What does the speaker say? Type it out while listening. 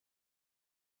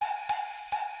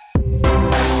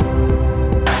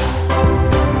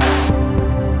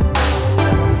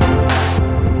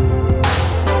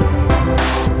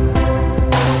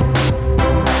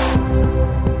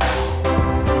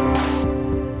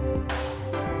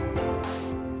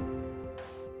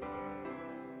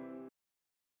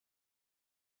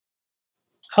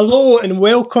Hello and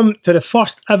welcome to the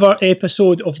first ever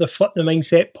episode of the Flip the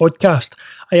Mindset podcast.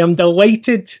 I am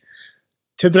delighted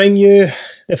to bring you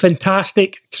the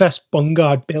fantastic Chris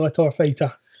Bungard, Bellator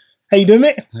fighter. How you doing,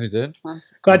 mate? How you doing, man?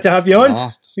 Glad to have you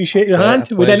on. We shake your hand.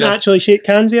 We didn't actually shake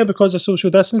hands here because of social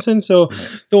distancing, so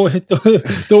don't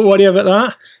worry about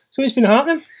that. So what's been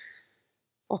happening?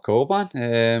 Fuck all,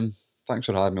 man. Thanks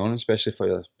for having me on, especially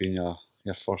for being your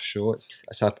first show.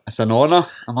 It's an honour,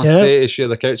 I must say, to share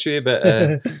the couch with you, but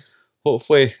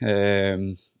hopefully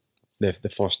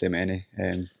the first of many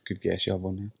good guests you have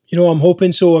on here. You know, I'm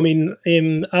hoping so. I mean,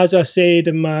 as I said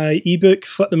in my ebook,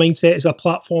 Flip the Mindset is a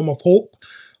platform of hope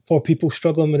for people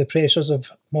struggling with the pressures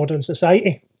of modern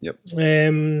society. Yep.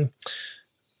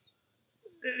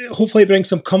 Hopefully it brings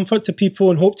some comfort to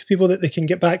people and hope to people that they can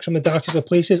get back from the darkest of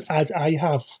places, as I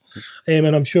have.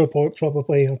 And I'm sure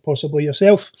probably or possibly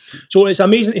yourself. So it's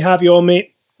amazing to have you on,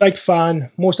 mate. Big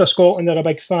fan. Most of Scotland are a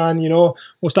big fan, you know.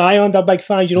 Most of Ireland are big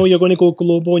fans. You know, you're going to go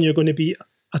global and you're going to be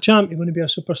a champ. You're going to be a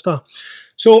superstar.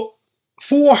 So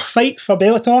 4 fights for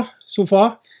Bellator so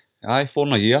far. Aye, 4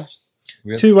 in a year.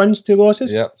 Weird. 2 wins, 2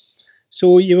 losses. Yep.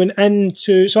 So you went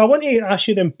into... So I want to ask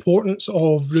you the importance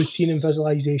of routine and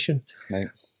visualisation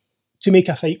to make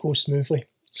a fight go smoothly.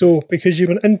 So because you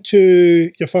went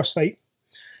into your first fight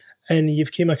and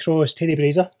you've came across Teddy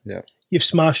Brazier. Yeah. You've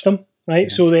smashed him, right?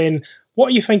 Yeah. So then what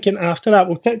are you thinking after that?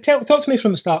 Well, talk to me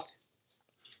from the start.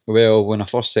 Well, when I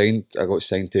first signed, I got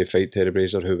signed to fight Teddy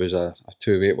Brazier, who was a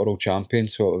 2-weight world champion.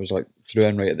 So it was like threw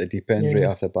in right at the deep end, right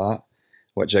off the bat,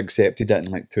 which I accepted it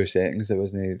in like 2 seconds. I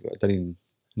didn't even...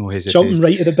 No hesitation. Jumping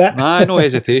right at the bit. Nah, no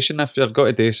hesitation. If you've got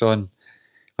to do so,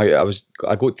 I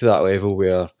got to that level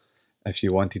where if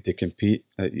you wanted to compete,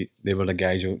 they were the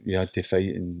guys you had to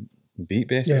fight and beat,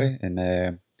 basically. Yeah.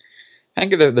 And I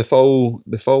think the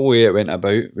full way it went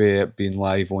about, with it being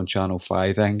live on Channel 5,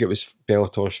 I think it was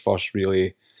Bellator's first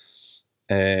really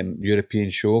European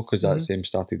show, because that's them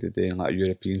started doing like a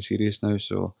European series now.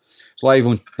 So it's live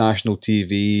on national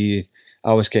TV.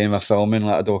 I was kind of filming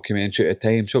like a documentary at the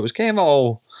time, so it was kind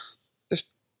of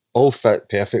all fit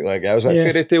perfect. Like it was like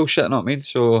fairy tale shit, you know what I mean?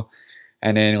 So,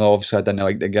 and then obviously I didn't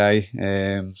like the guy,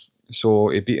 so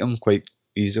he beat him quite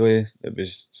easily. It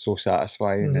was so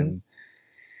satisfying, and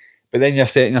but then you're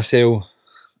setting yourself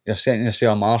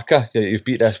a marker. You've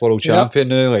beat this world champion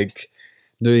now. Like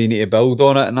now you need to build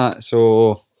on it and that.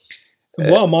 So.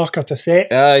 What a marker to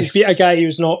set! You beat a guy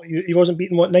who's not. He wasn't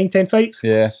beating 9-10 fights.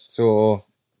 Yeah. So,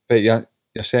 but you're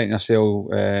setting yourself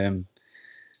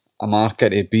a marker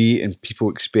to beat, and people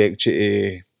expect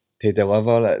you to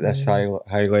deliver at this high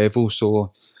level.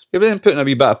 So you're then putting a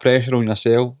wee bit of pressure on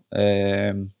yourself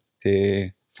to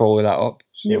follow that up.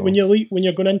 So. Yeah, when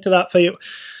you're going into that fight,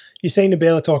 you sign the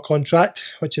Bellator contract,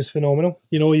 which is phenomenal.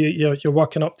 You know, you're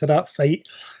working up to that fight.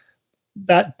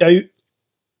 That doubt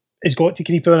has got to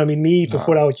creep in. I mean,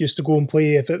 before I used to go and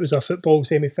play, if it was a football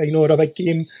semi-final or a big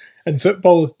game in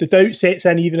football, the doubt sets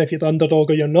in even if you're the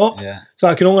underdog or you're not. Yeah. So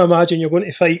I can only imagine you're going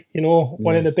to fight, you know,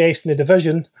 one of the best in the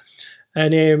division.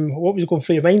 And what was going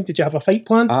through your mind? Did you have a fight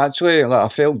plan? Actually, I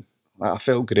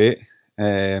felt great.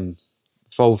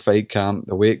 Full fight camp,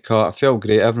 the weight cut, I felt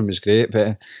great. Everyone was great,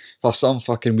 but for some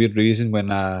fucking weird reason,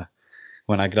 when I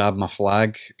grab my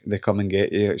flag, they come and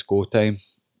get you. It's go time.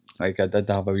 Like I did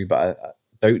have a wee bit of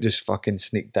doubt just fucking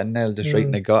sneaked in there, just right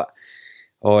in the gut.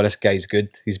 Oh, this guy's good.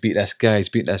 He's beat this guy.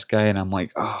 And I'm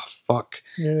like, oh, fuck.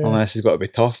 Yeah. Oh, this has got to be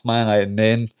tough, man. And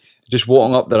then just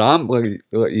walking up the ramp, like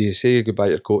you say goodbye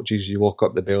to your coaches, you walk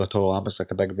up the Bellator ramp, it's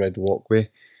like a big red walkway.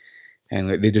 And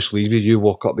like they just leave you, you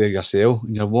walk up there yourself,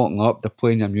 and you're walking up, they're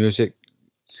playing your music.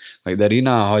 Like the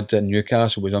arena I had in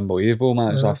Newcastle was unbelievable,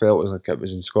 man. So I felt it was like it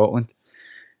was in Scotland.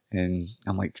 And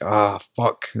I'm like,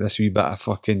 fuck, this wee bit of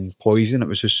fucking poison. It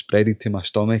was just spreading to my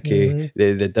stomach.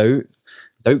 The doubt.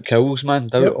 Doubt kills, man.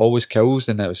 Doubt always kills.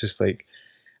 And it was just like,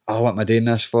 what am I doing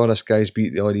this for? This guy's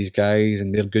beat all these guys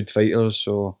and they're good fighters.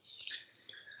 So,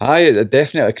 it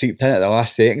definitely creeped in at the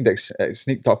last second. It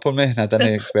sneaked up on me and I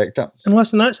didn't expect it. And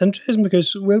listen, that's interesting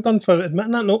because well done for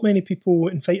admitting that. Not many people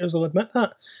and fighters will admit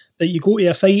that you go to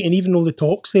a fight and even though the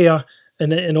talk's there,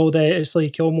 and all that, it's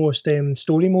like almost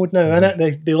story mode now, isn't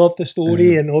it? They love the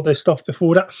story and all the stuff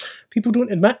before it. People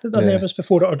don't admit that they're nervous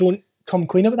before it or don't come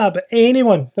clean about that, but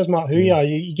anyone, doesn't matter who you are,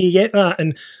 you get that.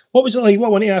 And what was it like? What I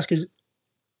want to ask is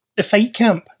the fight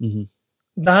camp.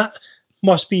 That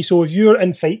must be, so if you're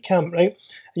in fight camp, right,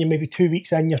 and you're maybe 2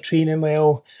 weeks in, you're training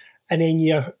well, and then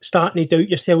you're starting to doubt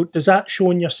yourself, does that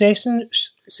show in your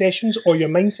sessions or your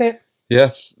mindset? Yeah,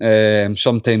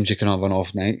 sometimes you can have an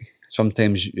off night.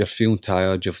 Sometimes you're feeling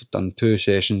tired, you've done 2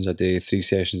 sessions a day, 3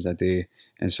 sessions a day,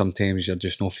 and sometimes you're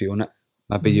just not feeling it.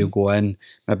 Maybe you go in,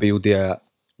 maybe you'll do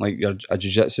like a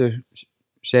jiu-jitsu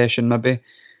session maybe,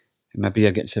 and maybe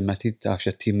you're getting submitted after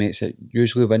your teammates that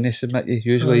usually when they submit you,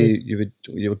 usually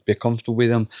you would be comfortable with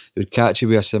them. They would catch you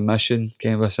with a submission,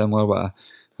 kind of similar what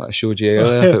I showed you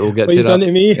earlier, but we'll get what to you that. done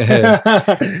to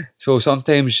me? So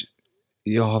sometimes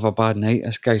you'll have a bad night.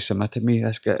 This guy submitted me.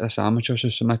 This amateur's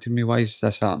just submitted me. Why is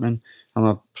this happening? I'm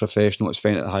a professional. It's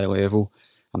fine at a high level.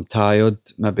 I'm tired.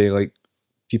 Maybe like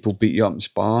people beat you up in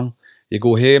sparring. You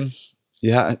go home.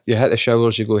 You hit the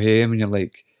showers. You go home and you're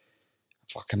like,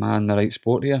 "Fuck, am I in the right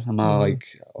sport here? Am I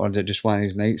like, or is it just one of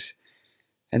these nights?"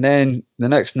 And then the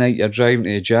next night you're driving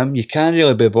to the gym. You can't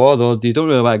really be bothered. You don't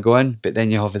really want to go in, but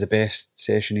then you have the best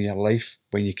session of your life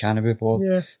when you can't be bothered.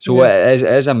 Yeah. So yeah. it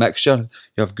is a mixture.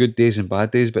 You have good days and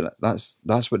bad days, but that's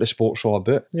what the sport's all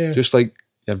about. Yeah. Just like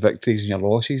your victories and your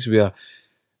losses, where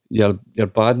your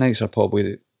bad nights are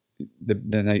probably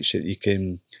the nights that you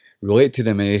can relate to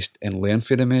the most and learn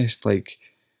from the most. Like,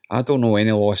 I don't know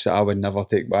any loss that I would never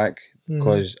take back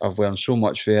because I've learned so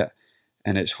much from it,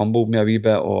 and it's humbled me a wee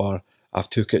bit, or I've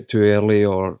took it too early,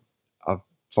 or I've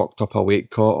fucked up a weight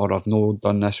cut, or I've not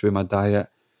done this with my diet,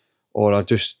 or I've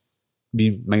just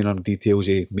been minor details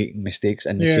of making mistakes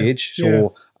in the cage.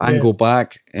 So I can go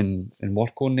back and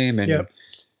work on them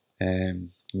and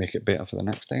make it better for the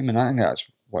next time. And I think that's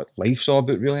what life's all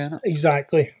about, really, isn't it?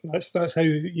 Exactly. That's how,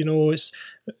 you know, it's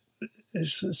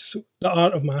the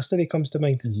art of mastery comes to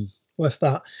mind with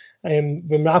that.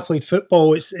 When I played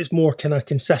football, it's more kind of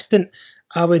consistent.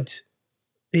 I would,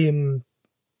 I'm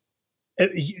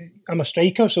a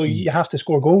striker, so you have to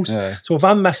score goals. So if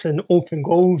I'm missing open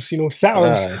goals, you know,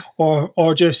 sitters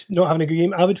or just not having a good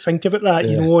game, I would think about that,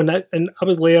 you know, and I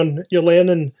was you're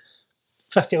learning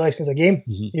 50 lessons a game,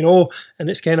 you know, and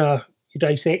it's kind of, you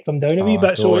dissect them down a wee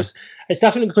bit. Totally. So it's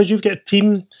definitely because you've got a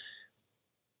team.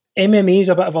 MMA is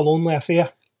a bit of a lonely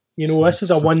affair. You know, this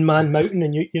is a one-man mountain,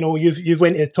 and you know you've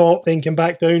went to the top, then come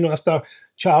back down after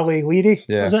Charlie Leary,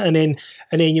 was it? And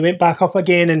then you went back up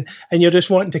again, and you're just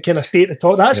wanting to kind of stay at the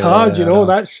top. That's hard, you know.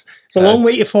 It's a long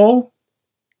way to fall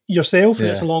yourself, and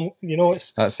it's a long, you know.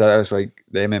 That's it. It's like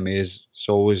the MMA is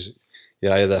always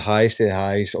you're either the highest of the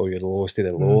highs or you're the lowest of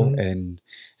the low, and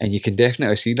you can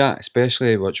definitely see that,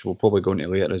 especially which we'll probably go into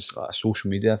later, is like a social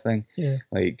media thing. Yeah,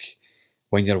 like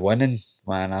when you're winning,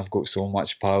 man, I've got so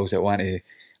much pals that want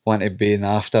to be in the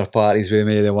after parties with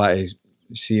me. They want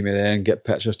to see me there and get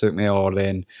pictures took me. Or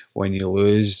then when you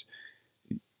lose,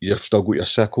 you've still got your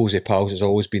circles of pals that's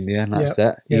always been there, and that's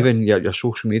it. Yeah. Even your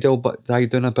social media will die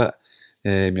down a bit.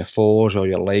 Your followers or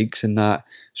your likes and that.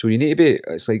 So you need to be.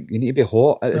 It's like you need to be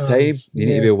hot at the time. You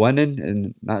need to be winning,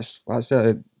 and that's one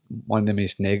of the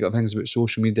most negative things about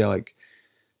social media. Like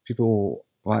people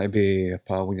want to be a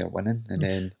pal when you're winning, and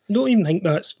then I don't even think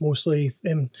that's mostly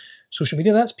social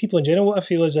media. That's people in general. What I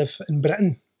feel is if in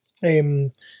Britain,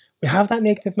 we have that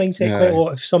negative mindset quite a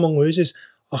lot. If someone loses,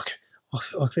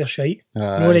 they're shite. You know,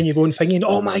 and then you go and thinking,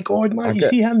 oh my god, man, you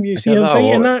see him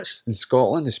fighting that. In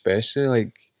Scotland, especially,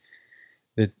 like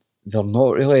they don't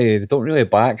really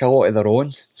back a lot of their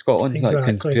own. Scotland, like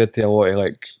compared to a lot of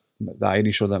like the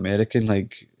Irish or the American,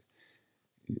 like.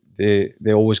 They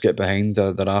always get behind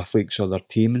their athletes or their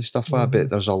team and stuff like that, but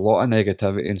there's a lot of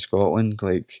negativity in Scotland.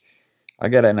 Like I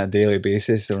get it on a daily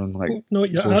basis on like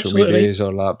social medias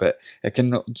or that, but it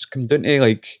can come down to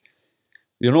like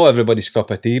you're not everybody's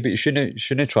cup of tea, but you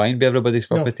shouldn't try and be everybody's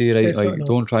cup of tea, right? Like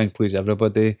don't try and please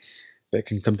everybody. But it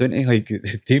can come down to like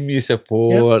the team you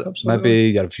support,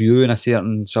 maybe your view on a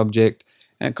certain subject.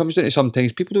 And it comes down to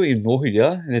sometimes people don't even know who you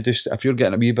are, and they just if you're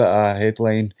getting a wee bit of a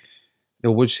headline,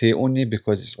 they'll just hate on you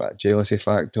because it's like a jealousy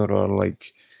factor or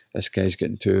like this guy's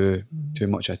getting too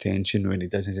much attention when he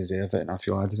doesn't deserve it and I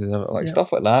feel I deserve it, like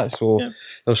stuff like that. So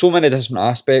there's so many different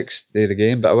aspects to the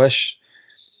game, but I wish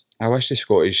the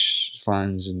Scottish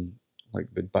fans and like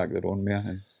would back their own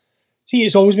way. See,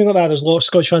 it's always been like that. There's a lot of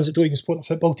Scottish fans that don't even support the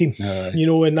football team, you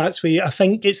know, and that's why I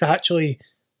think it's actually,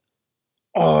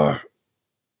 you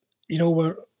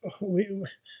know,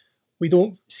 we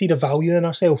don't see the value in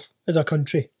ourselves as a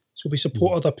country. So we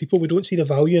support other people. We don't see the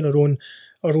value in our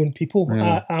own people.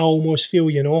 I almost feel,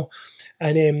 you know,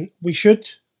 and we should,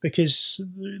 because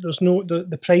there's no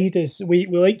the pride is we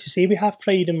like to say we have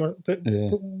pride, but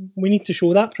we need to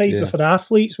show that pride with our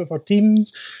athletes, with our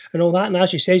teams, and all that. And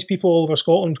as you say, people all over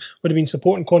Scotland would have been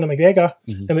supporting Conor McGregor,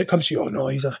 and when it comes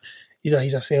to he's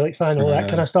a Celtic fan, all that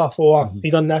kind of stuff, or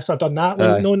he done this or done that.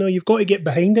 Well, no, you've got to get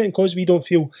behind it, and because we don't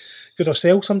feel good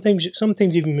ourselves, sometimes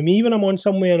even with me when I'm on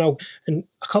somewhere, and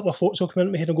a couple of thoughts will come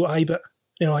into my head and go, but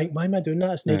you know, like, why am I doing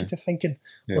that? It's negative thinking.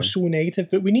 We're so negative,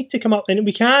 but we need to come up, and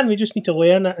we just need to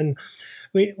learn it, and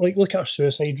we like look at our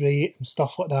suicide rate and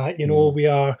stuff like that. You know, we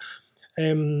are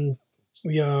there's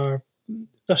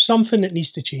there's something that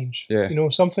needs to change. Yeah. You know,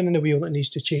 something in the wheel that needs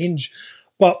to change.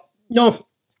 But no,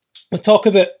 we talk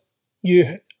about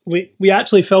you. We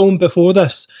actually filmed before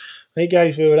this, right,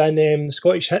 guys? We were in the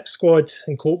Scottish Hit Squad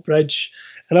in Coatbridge,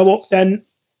 and I walked in,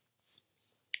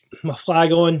 my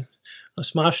flag on. I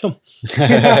smashed them.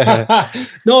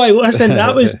 No, listen,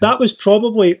 that was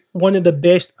probably one of the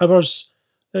best hours.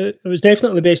 It was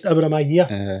definitely the best hour of my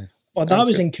year. Well, that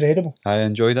was incredible. I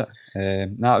enjoyed it.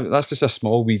 That's just a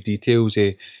small wee details.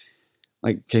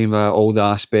 Like kind of all the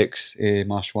aspects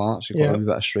martial arts. You've got a wee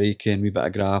bit of striking, a wee bit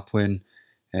of grappling,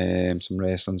 some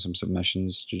wrestling, some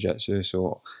submissions, jiu-jitsu.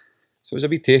 So it was a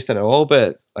wee taste of it all,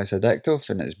 but it's addictive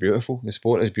and it's beautiful. The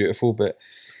sport is beautiful, but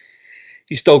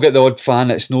you still get the odd fan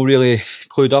that's not really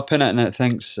clued up in it and it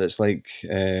thinks it's like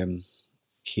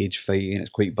cage fighting, it's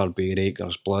quite barbaric,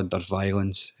 there's blood, there's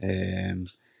violence.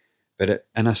 But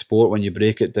in a sport, when you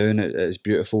break it down, it's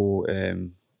beautiful.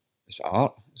 It's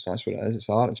art. So that's what it is. It's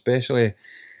art, especially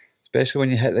when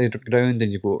you hit the ground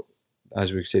and you go,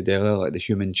 as we said earlier, like the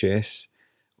human chess.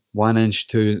 1 inch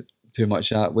too much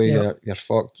that way, you're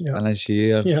fucked. 1 inch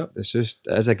here, it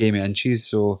is a game of inches.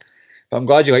 So, but I'm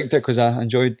glad you liked it because I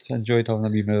enjoyed having a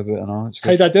wee move about it and all.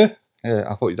 How'd I do? Yeah,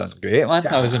 I thought you done great, man.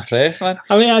 I was impressed, man.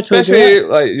 I mean, actually, especially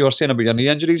like you were saying about your knee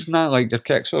injuries and that. Like your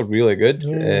kicks were really good.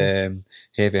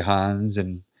 Heavy hands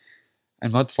and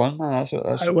we had fun, man.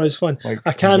 It was fun. Like,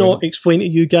 I cannot explain to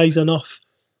you guys enough.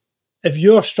 If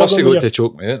you're struggling, you got to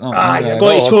choke me out. I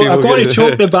got to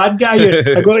choke the bad guy out.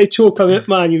 I got to choke him out,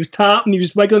 man. He was tapping, he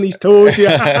was wiggling his toes.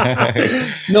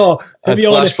 No, to be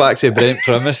honest, flashbacks to Brent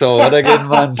Primus all over again,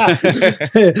 man.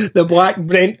 The black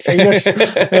Brent fingers.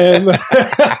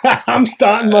 I'm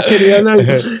starting my career now.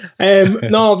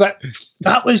 No, but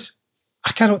that was,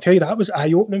 I cannot tell you, that was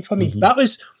eye opening for me. That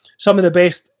was some of the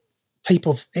best type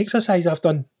of exercise I've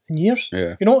done in years.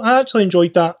 Yeah. You know, I actually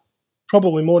enjoyed that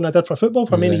probably more than I did for football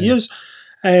for many years.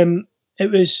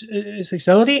 It's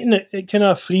exhilarating. It kind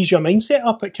of frees your mindset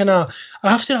up. It kind of,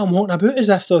 after I'm walking about as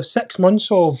if the 6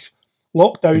 months of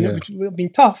lockdown, it would have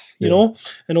been tough, you know,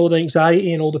 and all the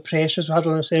anxiety and all the pressures we had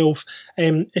on ourselves.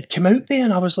 It came out there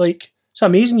and I was like, it's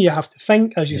amazing. You have to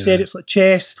think, as you said, it's like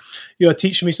chess. You're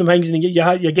teaching me some things and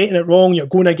you're getting it wrong, you're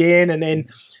going again, and then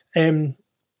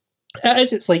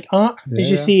it's like art, as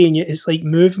you say, and it's like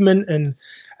movement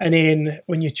and then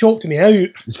when you choked me out,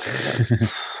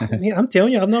 I mean, I'm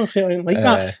telling you, I've never felt anything like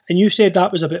that. And you said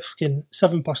that was about fucking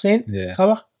 7%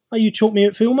 cover. Oh, you choked me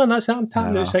out full, man. That's it. I'm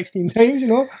tapping out 16 times, you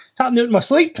know, tapping out in my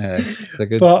sleep. It's a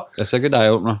good eye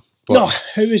opener. No,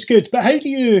 it was good. But how do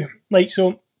you, like,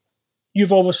 so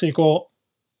you've obviously got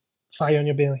fire on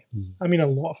your belly. I mean, a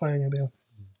lot of fire on your belly.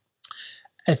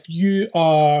 If you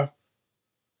are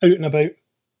out and about,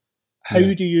 how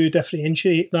do you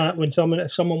differentiate that when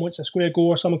if someone wants a square go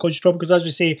or someone causes trouble? Because as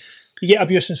we say, you get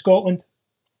abuse in Scotland.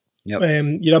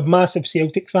 You're a massive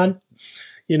Celtic fan,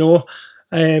 you know.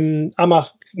 I'm a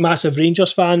massive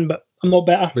Rangers fan, but I'm not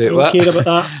better. Wait, I don't care about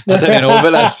that. I didn't know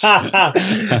about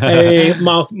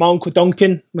this. My uncle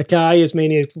Duncan Mackay, as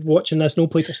many watching this know,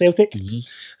 played for Celtic in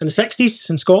the 60s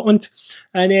in Scotland.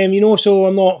 And, you know, so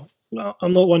I'm not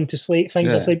one to slate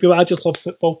things. It's like, I just love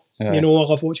football. You know, I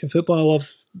love watching football. I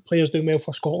love players doing well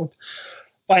for Scotland.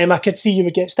 But I could see you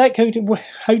would get stick. How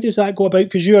does that go about?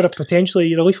 Because you're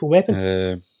a lethal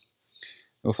weapon.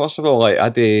 Well, first of all, like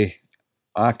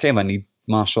I kind of need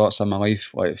martial arts in my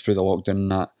life, like through the lockdown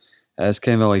and that. It's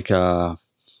kind of like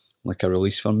a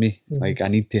release for me. Like I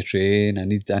need to train. I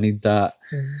need that.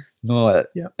 No,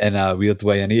 in a weird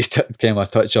way. I need to kind of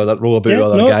touch other, roll about with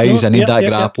other guys. I need that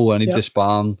grapple. I need the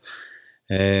sparring.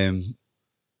 And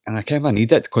I kind of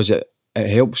need it because it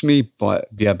helps me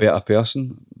be a better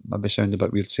person. Maybe sound a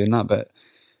bit weird saying that, but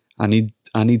I need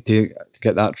to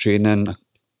get that training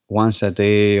once a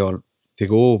day, or to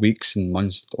go weeks and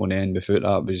months on end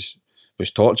without that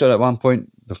was torture at one point,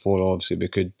 before obviously we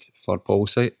could for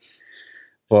Paul's site.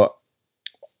 But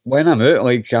when I'm out,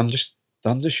 like I'm just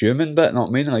human, but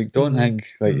not mean. Like don't think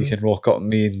like you can rock up on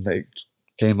me and like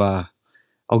kind of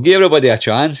I'll give everybody a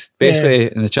chance,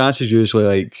 basically, and the chance is usually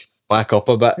like back up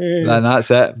a bit, and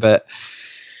that's it. But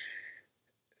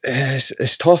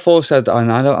it's tough also,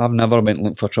 and I've never went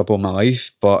looking for trouble in my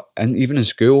life, and even in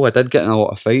school I did get in a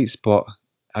lot of fights, but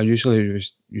I usually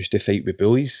used to fight with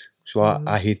bullies, so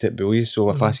I hated bullies. So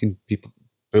if I seen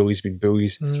bullies being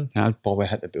bullies, I'd probably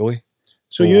hit the bully.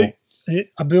 So you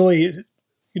a bully,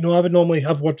 you know, I would normally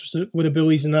have words with the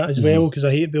bullies and that as well, because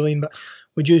I hate bullying, but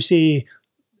would you say,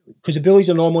 because the bullies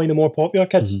are normally the more popular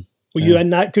kids, were you in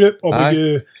that group, or were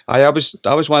you? I was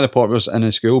one of the populars in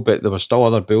the school, but there were still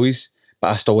other bullies,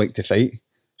 but I still liked to fight.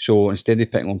 So instead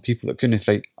of picking on people that couldn't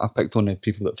fight, I picked on the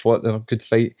people that thought they could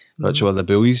fight, which were the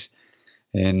bullies.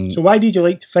 And So why did you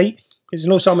like to fight? There's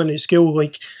no someone at school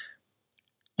like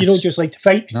you don't just like to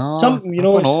fight. no, Some you I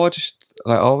know. don't know. I just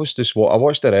like I was just I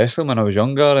watched the wrestling when I was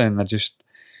younger, and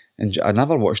I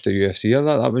never watched the UFC or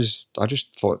that. I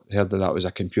just heard that was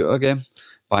a computer game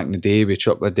back in the day with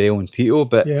Chuck Liddell and Tito,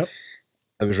 but Yeah.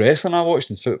 it was wrestling I watched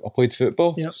and I played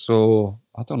football. Yep. So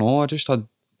I don't know. I just had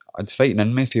fighting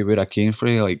in me from where I came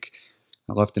from. Like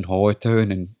I lived in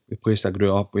Hollytown, and the place I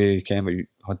grew up with, kind of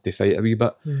had to fight a wee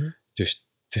bit, just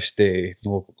to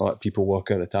let people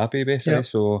walk out the tappy basically. Yep.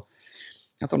 So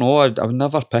I don't know. I would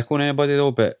never pick on anybody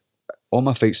though, but all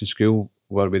my fights in school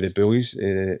were with the bullies,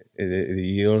 the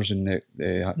years and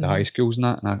the high schools and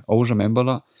that, and I always remember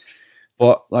that.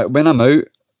 But like when I'm out,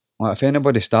 like if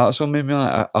anybody starts on me,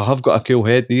 like, I have got a cool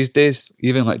head these days.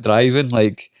 Even like driving,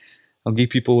 like I'll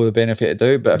give people the benefit of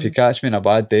the doubt. But if you catch me in a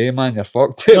bad day, man, you're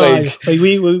fucked. Like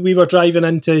we were driving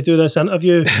in to do this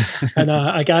interview, and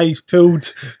a guy's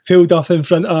pulled up in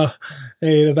front of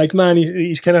the big man.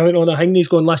 He's kind of went on a hang. He's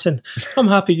going, "Listen, I'm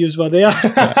happy you were there."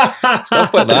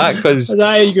 Stuff like that, because you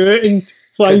go out and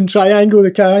flying triangle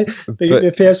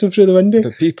the person through the window.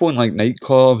 But people in like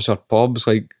nightclubs or pubs,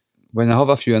 like when they have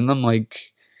a few in them,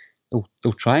 like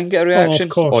they'll try and get a reaction. Of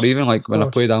course, or even like when I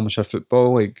played amateur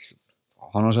football, like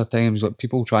hundreds of times, like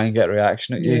people try and get a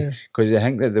reaction at you because they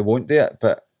think that they won't do it,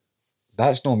 but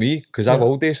that's not me, because I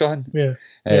will do something.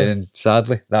 And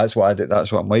sadly, that's what I did. That's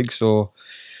what I'm like. So,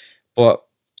 but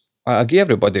I give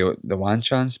everybody the one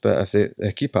chance, but if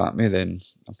they keep at me, then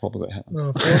I'm probably going to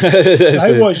hit them.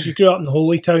 How was you grew up in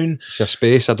Holytown? It's your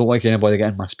space. I don't like anybody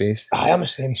getting in my space. I am the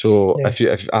same. So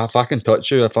if I can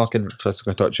touch you, if I can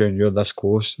touch you and you're this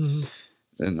close,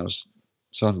 then there's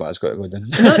something bad's got to go down.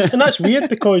 And that's weird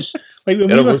because like when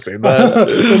we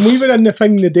were in the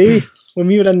thing the day, when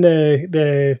we were in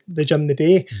the gym the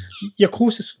day, you're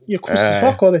close as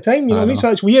fuck all the time. You know what I mean? So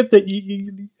it's weird that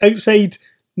you outside.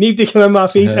 Nobody come in my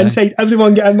face. Inside,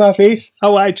 everyone get in my face.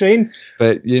 How I train.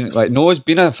 But you know, like Noah's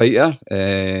been a fighter.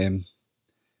 You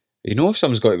know if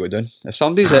someone's got to go down. If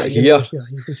somebody's here,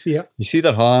 you can see it. You see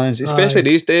their hands, especially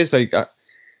these days. Like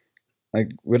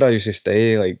where I used to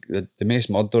stay, like the most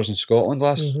murders in Scotland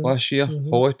last year,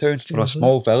 Holytown, for a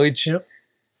small village,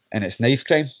 and it's knife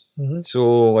crime.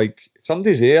 So like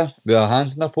somebody's there with their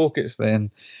hands in their pockets,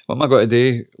 then what am I going to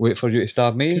do? Wait for you to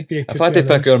stab me? If I had to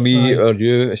pick me or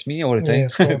you, it's me all the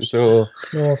time. So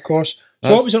no, of course.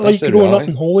 So what was it like growing up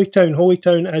in Holytown?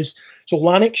 Holytown is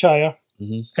Lanarkshire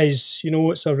is,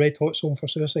 it's a red hot zone for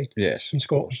suicide. Yes, in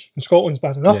Scotland. And Scotland's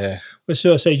bad enough with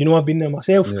suicide. I've been there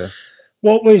myself. Yeah.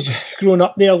 What was growing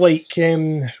up there like?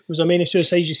 Was there many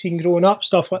suicides you seen growing up?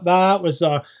 Stuff like that? Was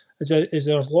there? Is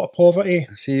there a lot of poverty?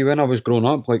 See, when I was growing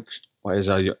up, like as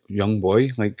a young boy,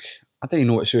 like I didn't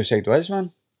know what suicide was,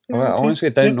 man. I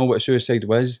honestly didn't know what suicide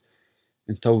was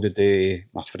until the day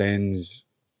my friend's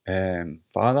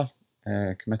father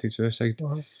committed suicide.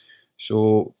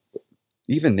 So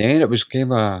even then, it was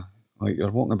kind of like you're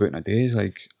walking about in a daze,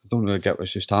 like I don't really get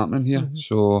what's just happening here.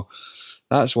 So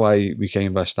that's why we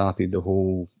kind of started the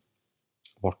whole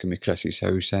working with Chris's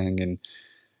house thing, and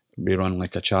we run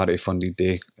like a charity funded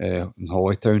day in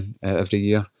Holytown every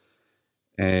year.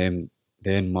 Then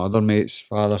my other mate's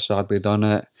father sadly done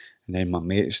it, and then my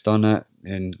mate's done it,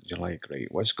 and you're like,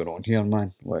 right, what's going on here,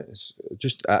 man?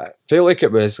 I felt like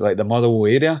it was like the Motherwell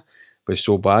area was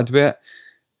so bad with it,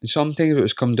 and sometimes it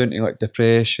was come down to like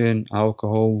depression,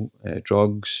 alcohol,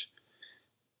 drugs,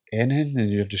 anything, and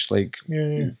you're just like,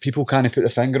 people can't put the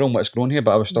finger on what's going on here,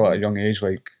 but I was still at a young age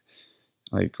like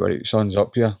right, sun's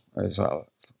up here.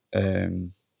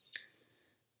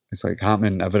 It's like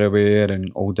happening everywhere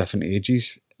and all different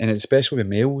ages, and especially with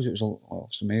males, it was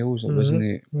lots of males. It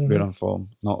wasn't where I'm from,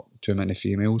 not too many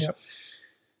females.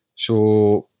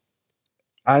 So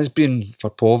as being for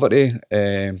poverty,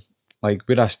 like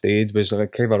where I stayed was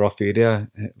like kind of a rough area.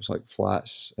 It was like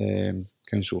flats,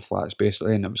 council flats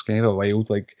basically, and it was kind of a wild.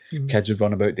 Like kids would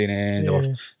run about doing it.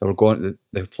 They were going.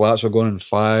 The flats were going on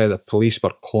fire. The police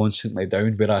were constantly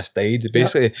down where I stayed.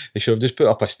 Basically, they should have just put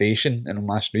up a station in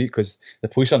my street because the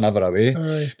police are never away.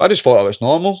 But I just thought it was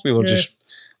normal. We were just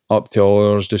up to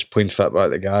hours, just playing football at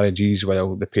the garages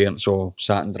while the parents all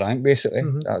sat and drank. Basically,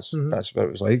 that's what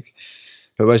it was like.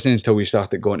 But it wasn't until we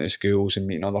started going to schools and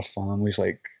meeting other families,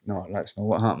 like, no, that's not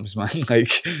what happens, man.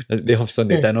 Like, they have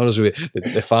Sunday dinners with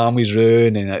the families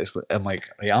round, and I'm like,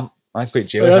 right, I'm quite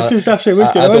jealous.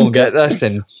 I don't get this.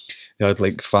 And they had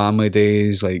like family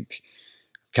days, like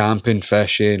camping,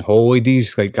 fishing,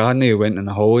 holidays. Like, I hadn't went on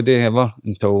a holiday ever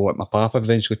until like, my papa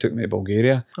eventually took me to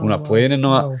Bulgaria on a plane and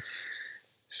all that.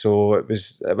 So it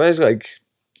was like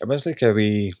a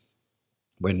wee,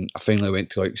 when I finally went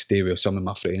to like stay with some of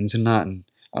my friends and that, and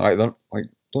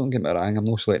don't get me wrong, I'm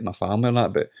not slating my family and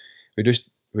that, but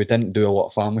we didn't do a lot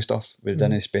of family stuff. We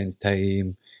didn't spend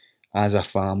time as a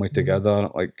family together.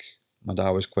 Like, my dad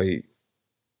was quite, he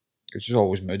was just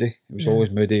always moody. He was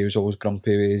always moody, he was always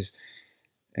grumpy ways.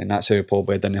 And that's how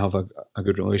probably I didn't have a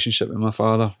good relationship with my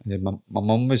father. And my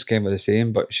mum was kind of the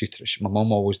same, but my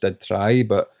mum always did try,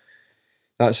 but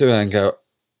that's how I think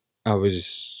I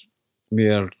was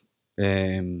more,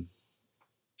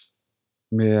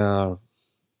 more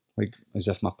like as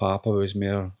if my papa was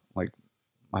more like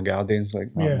my guardians,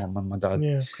 like my mum and my dad.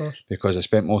 Yeah, of course. Because I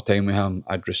spent more time with him,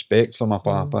 I had respect for my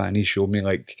papa, and he showed me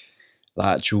like the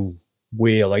actual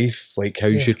way of life, like how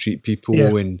you should treat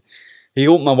people, and he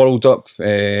opened my world up.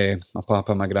 My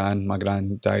papa, my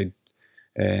gran died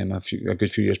a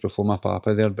good few years before my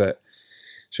papa there, but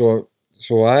so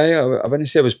I wouldn't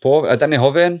say I was poor. I didn't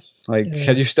have any. Like,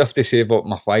 I used to have to save up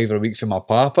my £5 a week for my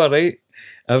papa, right?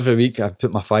 Every week I'd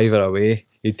put my £5 away.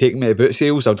 He'd take me to boot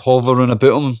sales. I'd hover around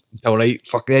about him until, right,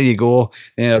 fuck, there you go.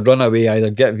 Then I'd run away,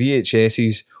 either get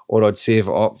VHSs or I'd save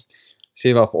up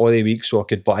all the week so I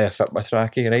could buy a Fitbit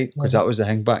trackie, right? Because that was the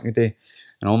thing back in the day.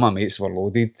 And all my mates were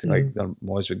loaded, like their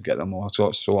mods would get them all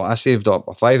sorts. So I saved up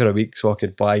a £5 a week so I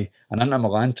could buy an Inter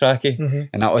Milan trackie,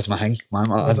 and that was my thing,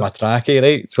 man. I had my trackie,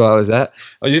 right? So that was it.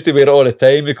 I used to wear it all the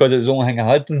time because it was the only thing I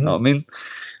had. You know what I mean?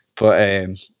 But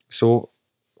so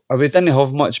we didn't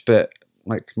have much, but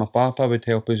like my papa would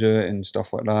help us out and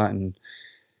stuff like that, and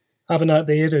having that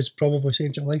there has probably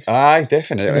saved your life. Aye,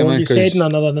 definitely. You know, you said in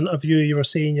another interview, you were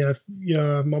saying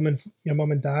your mum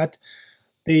and dad,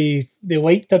 they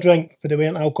liked to drink, but they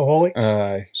weren't alcoholics.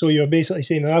 Aye. So you're basically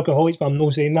saying they're alcoholics, but I'm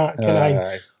not saying that.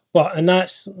 And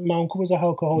that's, my uncle was an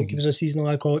alcoholic. He was a seasonal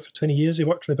alcoholic for 20 years. He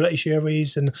worked for the British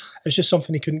Airways, and it's just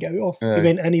something he couldn't get out of. He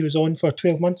went in, he was on for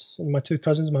 12 months, and my two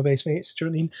cousins, my best mates, do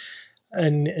you know what I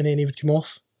mean? And then he would come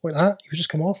off like that. He would just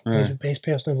come off. He was the best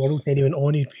person in the world. And then he went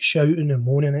on, he'd be shouting and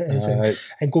moaning at us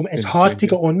and going, it's hard to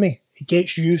get on me. It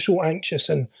gets you so anxious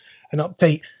and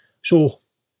uptight. So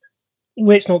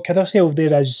let's not kid ourselves.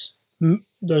 There's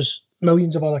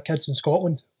millions of other kids in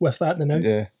Scotland with that now.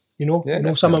 Yeah. You know,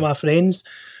 some of my friends,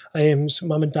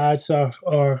 mum and dads are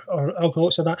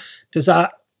alcoholics and that. Do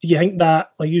you think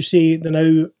that, like you say,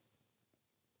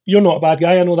 you're not a bad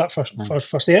guy, I know that for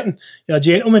certain. You're a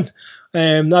gentleman.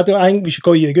 I think we should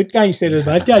call you the good guy instead of the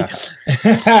bad guy.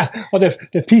 Or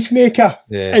the peacemaker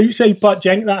outside. But do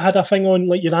you think that had a thing on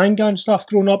like your anger and stuff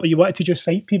growing up, or you wanted to just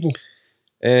fight people?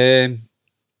 I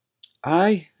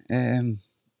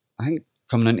think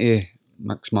coming into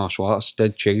mixed martial arts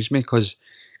did change me because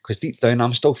deep down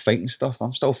I'm still fighting stuff.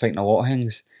 I'm still fighting a lot of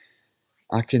things.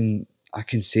 I can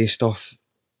say stuff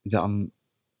that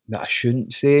I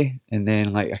shouldn't say, and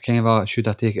then like I kind of should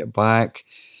I take it back?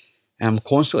 And I'm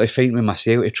constantly fighting with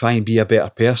myself to try and be a better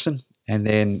person, and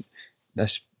then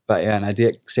this bit of an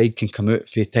idiot side can come out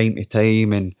from time to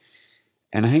time, and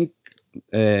I think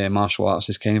martial arts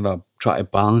is kind of try to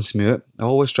balance me out. I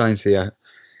always try and say I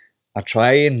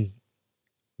try and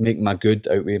make my good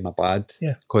outweigh my bad,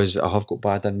 because I have got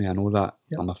bad in me. I know that.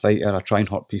 I'm a fighter. I try and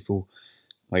hurt people,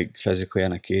 like physically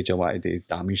in a cage. I want to do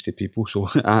damage to people. So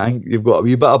I think you've got a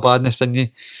wee bit of badness in you,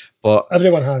 but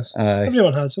everyone has.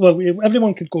 Everyone has. Well,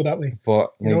 everyone could go that way.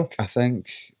 But like, I think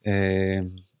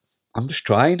I'm just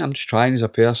trying as a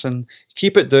person.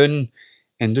 Keep it down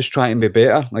and just try and be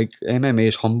better. Like, MMA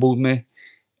has humbled me,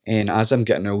 and as I'm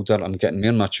getting older, I'm getting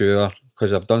more mature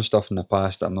because I've done stuff in the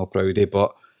past that I'm not proud of.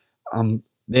 But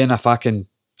then if I can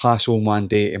pass on one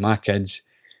day to my kids,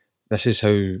 this is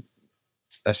how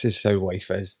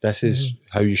life is. This is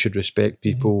how you should respect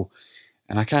people,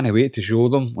 and I can't wait to show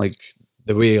them like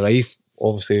the way of life.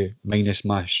 Obviously, minus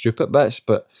my stupid bits,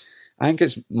 but I think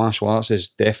it's martial arts is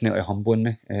definitely humbling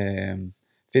me.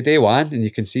 For day one, and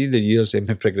you can see the years of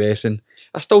me progressing.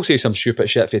 I still say some stupid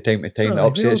shit from time to time that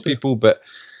upsets people, but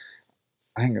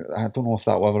I don't know if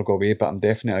that will ever go away. But I'm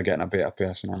definitely getting a better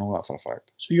person. I know that for a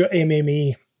fact. So your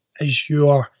MMA is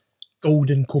your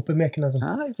golden coping mechanism.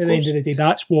 At the end of the day,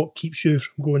 that's what keeps you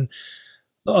from going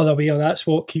the other way, or that's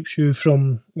what keeps you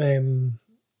from your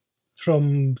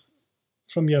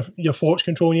thoughts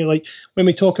controlling you. Like when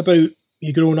we talk about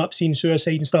you growing up seeing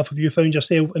suicide and stuff, have you found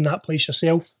yourself in that place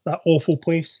yourself, that awful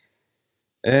place?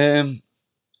 I've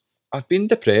been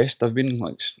depressed. I've been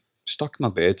like stuck in my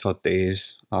bed for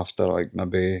days after like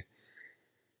maybe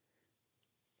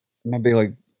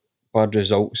like bad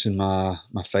results in my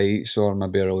fights, or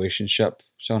maybe a relationship,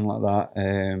 something like that.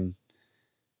 You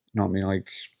know what I mean? Like,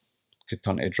 could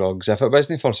turn to drugs. If it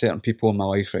wasn't for certain people in my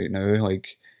life right now,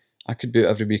 like I could be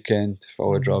out every weekend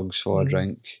full of drugs, full of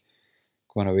drink,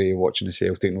 going away watching the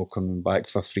Celtic, not coming back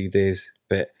for 3 days.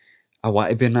 But I want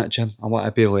to be in that gym. I want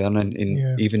to be learning, and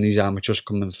Yeah. even these amateurs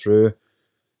coming through,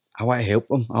 I want to help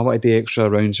them. I want to do extra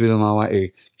rounds with them. I want to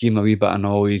give them a wee bit of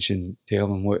knowledge and tell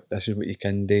them, look, this is what you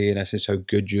can do. This is how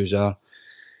good you are.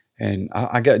 And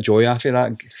I get joy after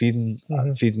that,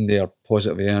 feeding their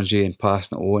positive energy and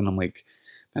passing it on. I'm like,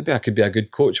 maybe I could be a good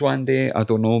coach one day. I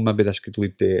don't know. Maybe this could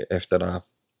lead to after I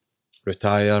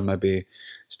retire, maybe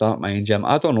start my own gym.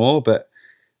 I don't know, but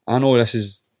I know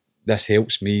this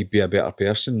helps me be a better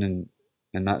person,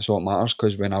 and that's what matters.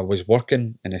 Because when I was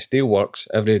working, and it still works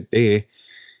every day,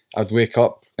 I'd wake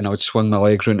up and I would swing my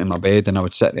legs round in my bed, and I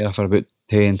would sit there for about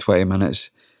 10, 20 minutes,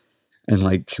 and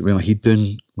like with my head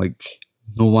down, like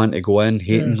no one to go in,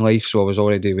 hating life. So I was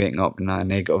already waking up in that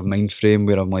negative mind frame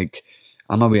where I'm like,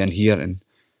 I'm away in here, and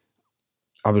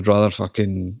I would rather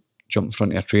fucking jump in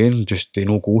front of a train just to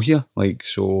no go here. Like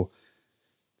so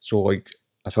like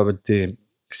if I would say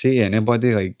to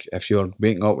anybody, like if you're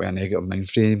waking up with a negative mind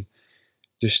frame,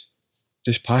 just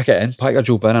pack it in, pack your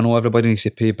job in. I know everybody needs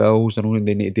to pay bills. I know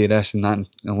they need to do this and that,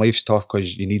 and life's tough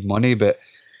because you need money. But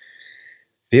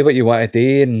do what you want to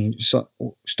do, and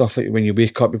stuff like when you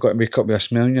wake up, you've got to wake up with a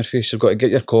smile on your face. You've got to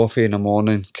get your coffee in the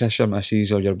morning, kiss your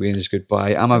missus or your wains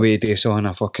goodbye. I'm away to do something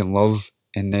I fucking love,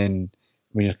 and then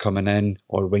when you're coming in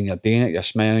or when you're doing it, you're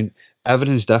smiling.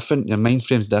 Everything's different. Your mind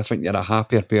frame's different. You're a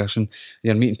happier person.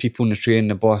 You're meeting people on the train,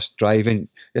 the bus, driving.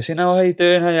 You're saying, "Oh, how you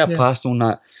doing? How you?" Passing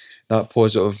on that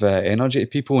positive energy to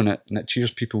people, and it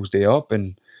cheers people's day up,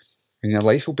 and your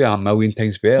life will be a million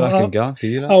times better. I can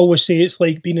guarantee you I that. always say it's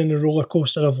like being in the roller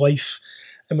coaster of life.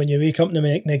 And when you wake up in a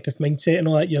negative mindset and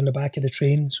all that, you're in the back of the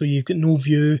train, so you've got no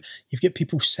view. You've got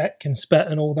people sick and spit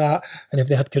and all that. And if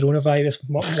they had coronavirus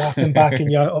whapping back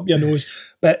in up your nose,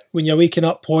 but when you're waking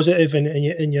up positive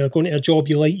and you're going to a job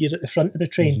you like, you're at the front of the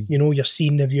train. You know, you're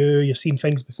seeing the view, you're seeing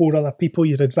things before other people,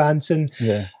 you're advancing.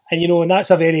 Yeah. And you know, and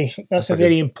that's a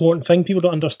very important thing. People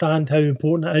don't understand how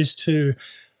important it is to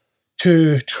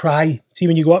try. See,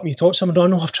 when you go up and you talk to someone, "Oh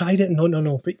no, I've tried it."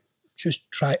 No, but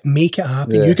just try, make it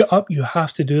happen. Yeah. You get up, you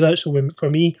have to do that. So for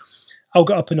me, I'll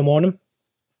get up in the morning,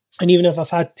 and even if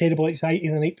I've had terrible anxiety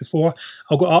the night before,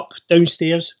 I'll go up,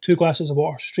 downstairs, 2 glasses of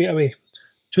water straight away.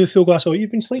 2 full glasses of water.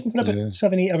 You've been sleeping for about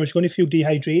 7, 8 hours. You're going to feel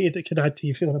dehydrated. It could add to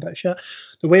you feeling a bit shit.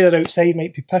 The weather outside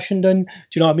might be pushing down. Do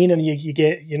you know what I mean? And you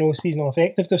get, seasonal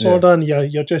affective disorder, and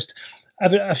you're just...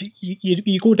 If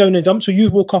you go down the dump, so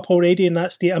you woke up already in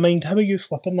that state of mind. How are you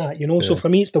flipping that? So for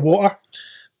me, it's the water,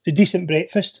 the decent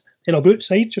breakfast. Then I'll go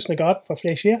outside just in the garden for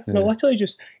fresh air. And I'll literally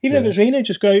just, even if it's raining,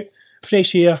 just go out,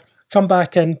 fresh air, come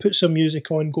back in, put some music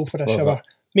on, go for a shower.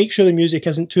 Make sure the music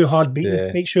isn't too hard beating.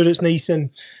 Yeah. Make sure it's nice and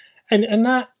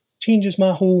that changes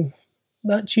my whole.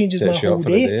 That changes my whole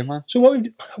day. So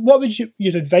what would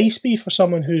your advice be for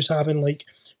someone who's having like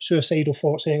suicidal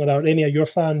thoughts? Are there any of your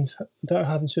fans that are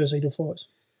having suicidal thoughts?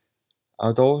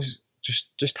 I'd always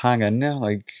just hang in there.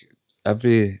 Like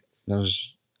every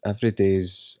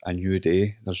day's a new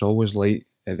day. There's always light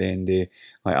at the end of the day.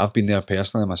 Like I've been there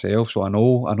personally myself, so I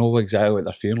know exactly what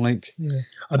they're feeling like. Yeah.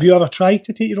 Have you ever tried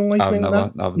to take your own life?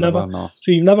 I've never, no.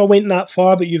 So you've never went that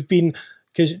far, but you've been,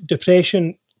 because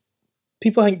depression.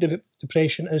 People think that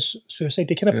depression is suicide.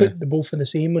 They kind of put the both in the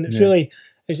same, when it's really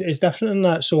is different than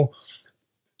that. So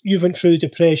you went through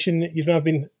depression. You've never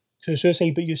been to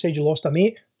suicide, but you said you lost a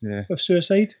mate with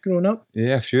suicide growing up.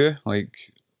 Yeah, a few.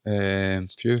 Like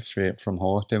few from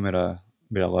Horton where I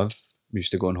live. We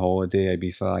used to go on holiday,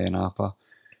 Ibiza, Napa,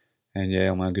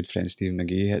 and my good friend Stephen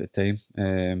McGee at the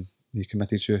time. He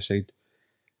committed suicide.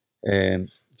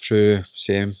 Through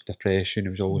same depression.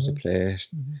 He was always depressed.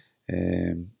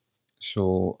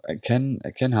 So it can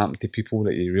happen to people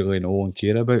that you really know and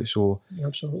care about. So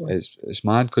absolutely, it's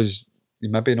mad because you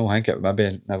maybe don't think it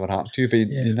maybe never happened to you, but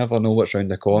you never know what's round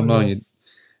the corner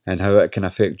and how it can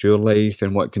affect your life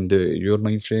and what it can do to your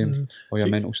mind frame or your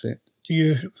mental state. Do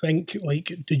you think,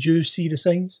 like, did you see the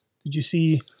signs? Did you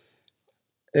see?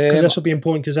 Because this will be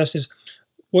important, because this is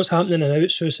what's happening now.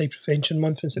 It's Suicide Prevention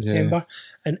Month in September,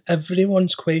 and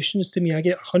everyone's questions to me. I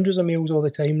get hundreds of mails all the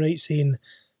time, right, saying,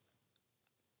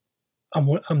 I'm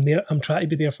there. I'm trying to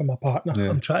be there for my partner. Yeah.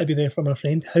 I'm trying to be there for my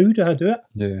friend. How do I do it?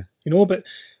 Yeah. But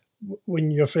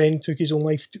when your friend took his own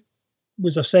life,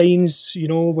 was there signs?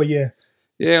 Were you?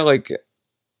 Yeah, like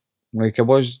I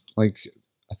was like,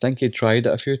 I think he tried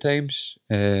it a few times.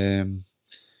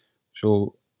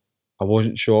 So I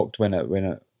wasn't shocked when I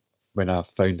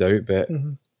found out, but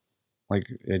like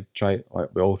he tried.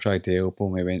 Like we all tried to help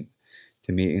him. We went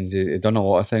to meetings. He'd done a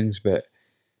lot of things, but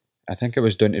I think it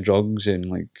was down to drugs and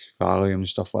like Valium and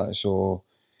stuff like that. So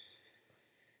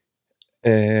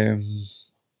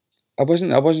I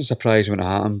wasn't surprised when it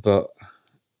happened, but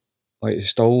like it's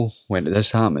still when it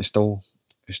does happen, it's still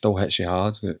still hits you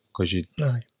hard because you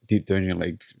Aye. deep down you're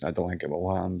like, I don't think it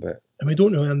will happen, but And we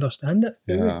don't really understand it,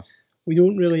 do yeah, we? We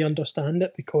don't really understand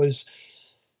it because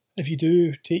if you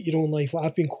do take your own life,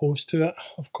 I've been close to it,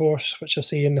 of course, which I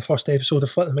say in the first episode of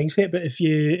Flip the Mindset. But if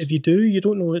you do, you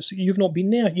don't know you've not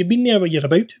been there. You've been there where you're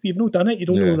about to. You've not done it. You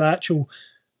don't know the actual.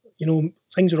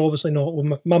 Things are obviously not.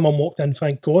 Well, my mum walked in,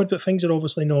 thank God, but things are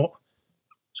obviously not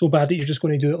so bad that you're just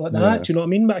going to do it like that. Do you know what I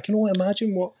mean? But I can only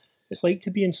imagine what it's like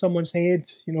to be in someone's head.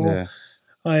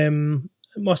 It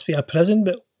must be a prison.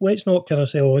 But let's not kid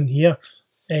ourselves on here.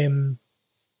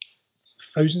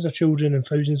 Thousands of children and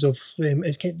thousands of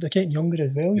they're getting younger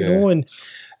as well, you know, and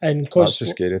because that's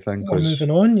a scary thing. We're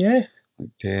moving on, like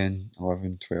 10,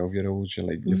 11, 12-year-olds, you're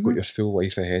like, you've got your full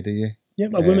life ahead of you. Yeah,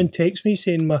 my woman texts me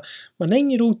saying my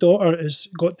 9-year-old daughter has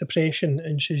got depression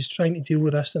and she's trying to deal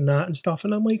with this and that and stuff,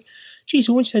 and I'm like, geez,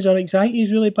 Owen says her anxiety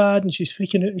is really bad and she's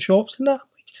freaking out in shops and that. I'm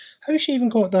like, how has she even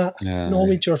got that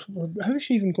knowledge, or how has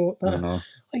she even got that?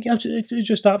 Like, it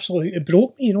just absolutely, it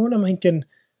broke me, you know, and I'm thinking,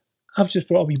 I've just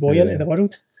brought a wee boy into the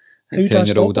world. How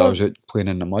 10-year-old, I was out playing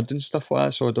in the mud and stuff like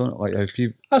that, so I don't like how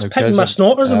people. I was picking my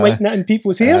snotters and wiping it in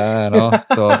people's hairs. I know,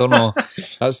 so I don't know.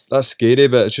 That's scary,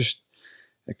 but it's just,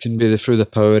 it can be through the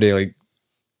power of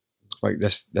like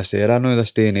this era now,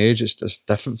 this day and age. It's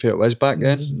different from it was back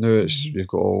then. Now we've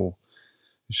got all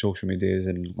the social medias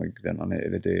and like the internet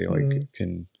of the day. Like it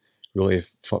can really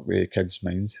fuck with kids'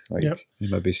 minds. Like you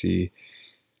maybe see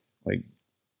like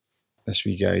this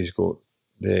wee guy's got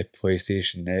the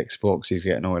PlayStation, the Xbox, he's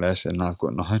getting all this, and I've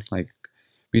got nothing. Like,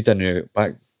 we didn't really,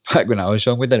 back when I was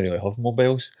young, we didn't really have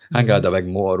mobiles. I think I had a big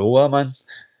Motorola, man.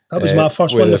 That was my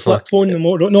first one, the flip phone. The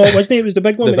no, it wasn't. It was the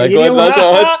big one. The big one, that's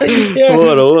it.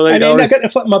 Motorola, like, and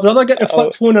then my brother got the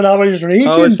flip phone and I was raging.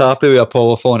 I was happy with a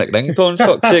polyphonic ringtone,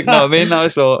 fuck's sake, know what I mean? I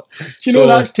thought, do you know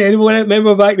that's terrible? I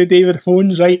remember back in the day with the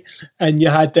phones, right? And you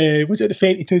had was it the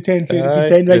 3210,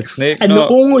 3210, right? Snake, and the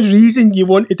only reason you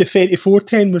wanted the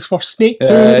 3410 was for Snake 2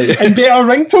 and better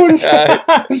ringtones.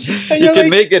 And you could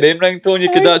make your own ringtone,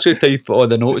 you could actually type all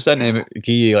the notes in and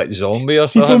give you like Zombie or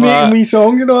something. People making wee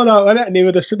songs and all that, wasn't it? And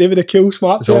they were the cool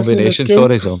smart Zombie Nation,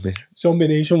 Zombie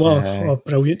Nation, what a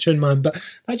brilliant tune, man. But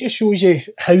that just shows you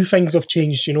how things have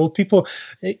changed, you know. People,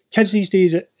 kids these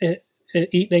days at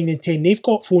 8, 9 and 10, they've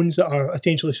got phones that are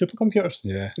essentially supercomputers.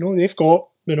 You know, they've got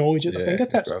the knowledge at their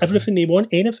fingertips, everything they want,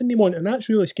 anything they want, and that's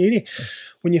really scary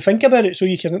when you think about it. So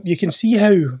you can see how,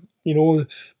 you know,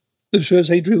 the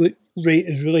suicide rate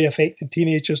is really affecting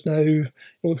teenagers now. You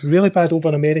know, it's really bad over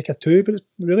in America too, but it's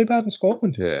really bad in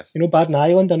Scotland. You know, bad in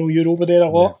Ireland. I know you're over there a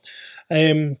lot.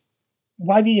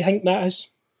 Why do you think that is?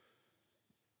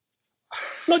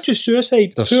 Not just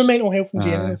suicide, poor mental health in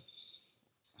general.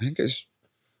 I think it's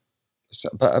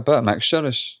a bit of mixture.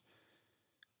 It's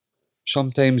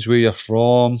sometimes where you're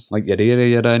from, like your area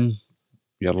you're in,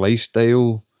 your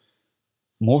lifestyle.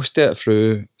 Most of it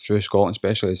through Scotland,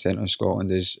 especially the centre of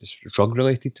Scotland, is drug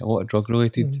related. A lot of drug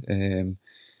related,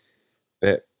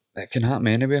 but it can happen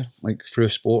anywhere. Like through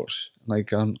sports.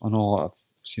 Like I know I've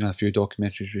seen a few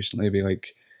documentaries recently about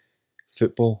like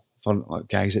football for like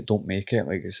guys that don't make it.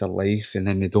 Like it's their life, and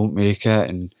then they don't make it,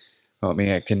 and you know what I mean.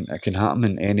 It can happen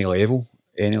in any level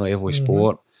of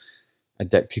sport.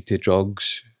 Addicted to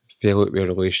drugs, fail out with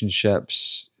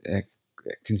relationships. It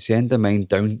can send the mind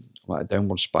down like a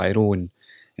downward spiral and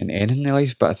anything in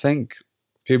life. But I think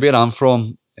where I'm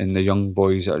from and the young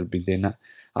boys that have been doing it,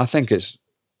 I think it's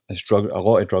a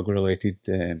lot of drug related,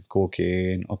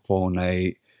 cocaine, up all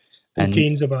night.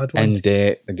 Cocaine's a bad one. In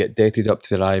debt, they get debted up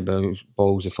to their eyeballs,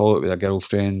 they fall out with their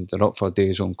girlfriend, they're up for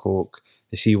days on coke,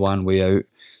 they see one way out,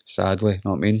 sadly,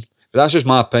 know what I mean? But that's just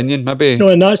my opinion, maybe. No,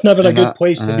 and that's never a good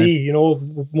place to be, you know.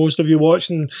 Most of you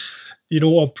watching, you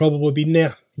know, have probably been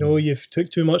there. You know, you've took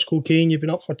too much cocaine, you've been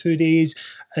up for 2 days,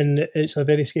 and it's a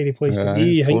very scary place to be.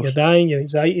 You think you're dying, your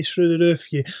anxiety's through the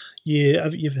roof,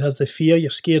 you've had the fear,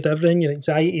 you're scared of everything, your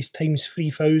anxiety's times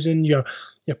 3,000, you're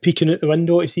peeking out the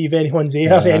window to see if anyone's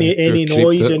there, any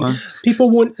noise. And people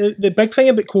won't, the big thing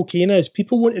about cocaine is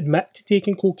people won't admit to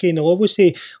taking cocaine. They'll always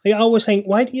say, like I always think,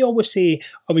 why do you always say,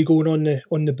 are we going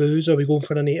on the booze, are we going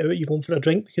for a night out, are you going for a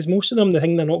drink? Because most of them, the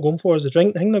thing they're not going for is a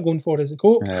drink, the thing they're going for is a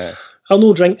coke. I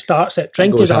know drink starts it.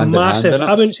 Drink is a massive,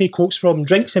 I wouldn't say coke's problem,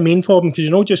 drink's the main problem, because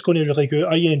you're not just going to really go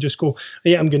out, are you, and just go,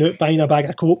 right, I'm going out buying a bag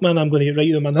of coke, man, I'm going to get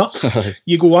right with my nut.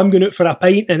 You go, I'm going out for a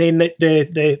pint, and then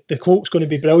the coke's going to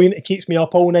be brilliant, it keeps me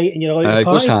up all night, and you're like, it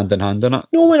goes hand in hand, doesn't it?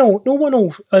 No one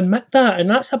will admit that, and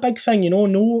that's a big thing, you know.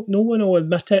 No one will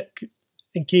admit it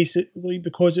in case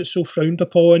because it's so frowned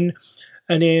upon.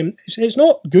 And it's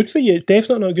not good for you. It's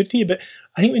definitely not good for you. But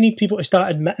I think we need people to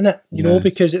start admitting it, you know,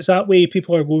 because it's that way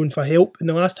people are going for help. And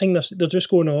the last time they're just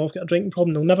going, oh, I've got a drinking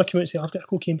problem. They'll never come out and say, I've got a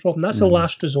cocaine problem. That's the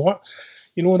last resort.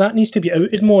 You know, that needs to be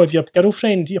outed more. If your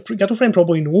girlfriend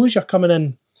probably knows you're coming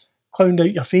in, clowned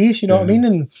out your face, you know what I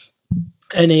mean?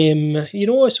 And you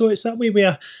know, so it's that way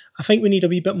where I think we need a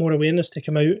wee bit more awareness to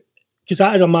come out, because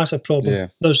that is a massive problem. Yeah.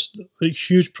 There's a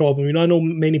huge problem. You know, I know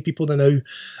many people that now,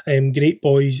 great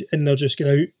boys, and they're just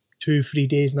going out 2-3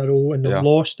 days in a row, and they're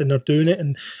lost, and they're doing it,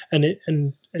 and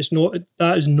it's not,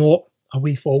 that is not a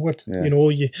way forward. You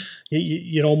know,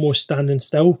 you're almost standing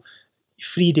still.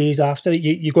 3 days after it,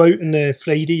 you go out on the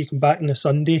Friday, you come back on the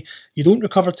Sunday, you don't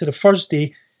recover to the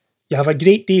Thursday. You have a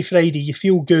great day Friday, you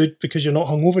feel good because you're not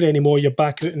hungover anymore, you're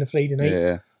back out on the Friday night.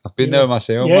 Yeah, I've been there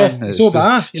myself, yeah, man. so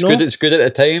bad. It's good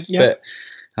at the time, but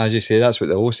as you say, that's what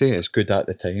they all say, it's good at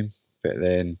the time, but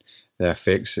then the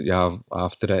effects that you have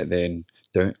after it, then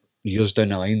years down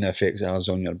the line, the effects it has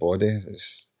on your body.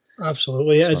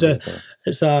 Absolutely.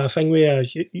 It's a thing where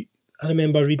I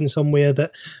remember reading somewhere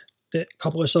that a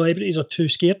couple of celebrities are too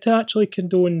scared to actually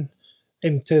condone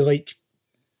to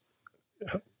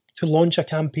launch a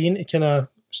campaign to kind of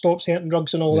stop certain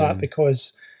drugs and all that,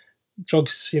 because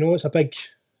drugs, you know, it's a big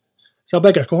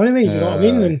economy, do you know what I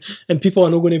mean? And people are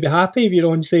not going to be happy if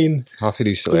you're on saying half of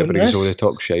these celebrities, they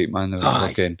talk shite, man.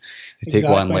 They take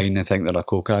one line and think they're a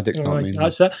coke addict. Know what I mean?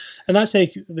 That's it. And that's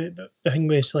like the thing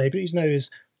with celebrities now is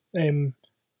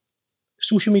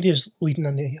social media is leading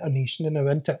a nation now,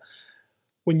 isn't it?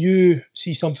 When you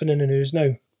see something in the news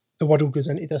now, the world goes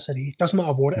into disarray. It doesn't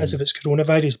matter what it is, if it's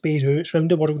coronavirus, Beirut, it's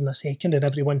round the world in a second, and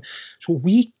everyone. So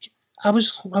I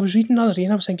was reading the other day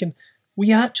and I was thinking,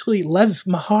 we actually live.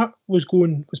 My heart was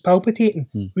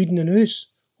palpitating reading the news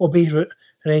of Beirut,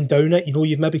 and then down it. You know,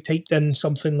 you've maybe typed in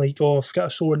something like, "Oh, I've got a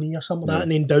sore knee" or something like that,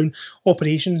 and then down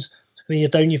operations, and then you're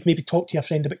down. You've maybe talked to your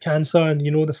friend about cancer, and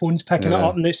you know the phone's picking it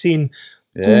up and it's saying,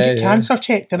 go and get cancer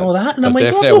checked and all that. And I'm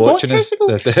like, oh, I've got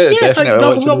testicles.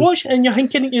 They're watching, and you're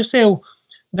thinking to yourself,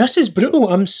 this is brutal.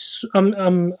 I'm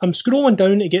scrolling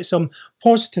down to get some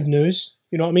positive news,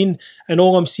 you know what I mean? And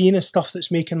all I'm seeing is stuff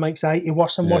that's making my anxiety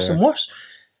worse and worse and worse.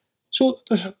 So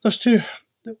there's two,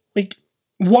 like,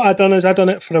 what I done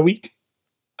it for a week.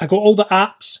 I got all the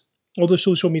apps, all the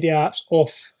social media apps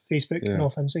off Facebook and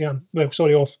off Instagram. Well,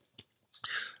 sorry, off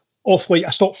like, I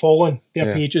stopped following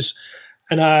their pages.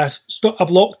 And I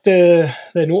blocked the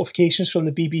notifications from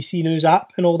the BBC News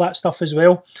app and all that stuff as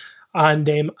well. And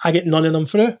I get none of them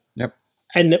through. Yep.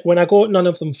 And when I got none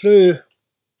of them through,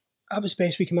 that was the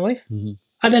best week of my life.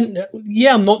 I didn't.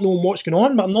 I'm not knowing what's going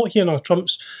on, but I'm not hearing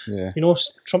Trump's. You know,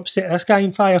 Trump set this guy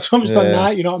on fire. Trump's done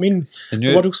that. You know what I mean?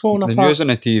 The world's falling apart. The news on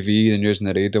the TV, the news on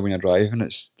the radio when you're driving,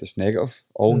 it's negative.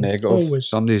 All negative. Always.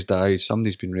 Somebody's died.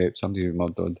 Somebody's been raped. Somebody's been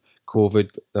murdered.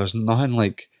 COVID. There's nothing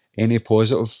like any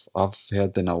positive I've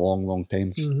heard in a long, long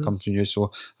time come from you.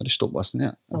 So I just stopped listening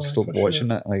to it. I stopped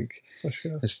watching it. Like, for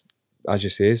sure. It's, as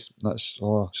you say,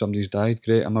 somebody's died.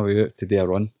 Great, I'm away out today. I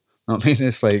run. You know what I mean?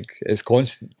 It's like, it's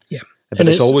constant. Yeah. But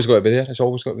it's always got to be there. It's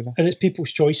always got to be there. And it's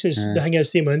people's choices. The thing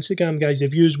is, same on Instagram, guys.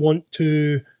 If you want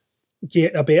to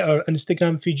get a better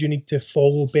Instagram feed, you need to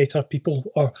follow better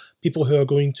people, or people who are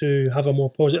going to have a more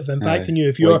positive impact on you.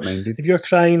 If you're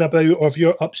crying about, or if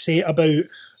you're upset about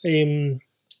being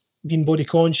body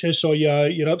conscious, or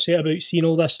you're upset about seeing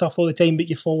all this stuff all the time, but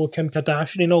you follow Kim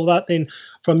Kardashian and all that, then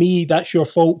for me, that's your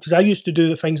fault. Because I used to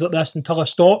do things like this until I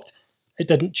stopped. It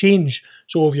didn't change.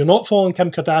 So if you're not following Kim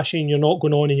Kardashian, you're not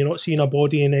going on and you're not seeing her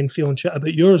body and then feeling shit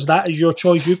about yours, that is your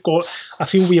choice. I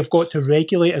feel we have got to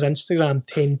regulate our Instagram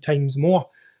 10 times more.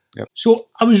 Yep. So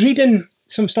I was reading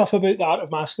some stuff about the Art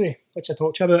of Mastery, which I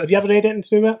talked to you about. Have you ever read anything to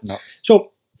do with it? No.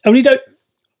 So I read out,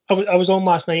 I was on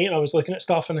last night and I was looking at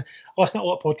stuff, and I listened to a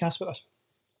lot of podcasts about this.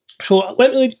 So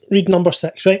let me read number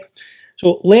 6, right?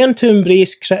 So learn to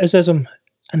embrace criticism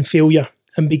and failure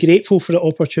and be grateful for the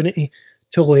opportunity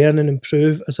to learn and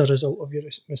improve as a result of your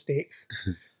mistakes.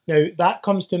 Now, that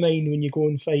comes to mind when you go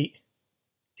and fight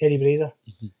Terry Brazier.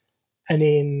 And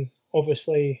then,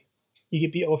 obviously, you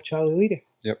get beat off Charlie Leary.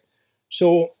 Yep.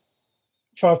 So,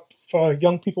 for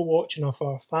young people watching, or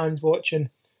for fans watching,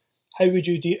 how do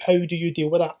you deal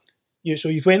with that? So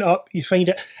you've went up, you find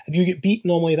it, if you get beat,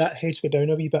 normally that heads go down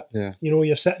a wee bit. Yeah. You know,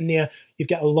 you're sitting there, you've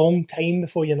got a long time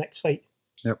before your next fight.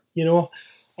 Yep. You know?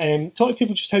 Talk to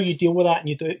people just how you deal with that, and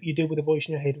you deal with the voice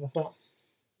in your head with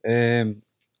that.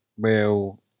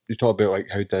 Well, you talk about like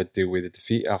how to deal with the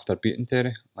defeat after beating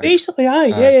Terry. Like, basically,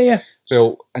 yeah.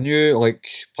 Well, I knew like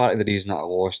part of the reason that I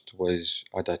lost was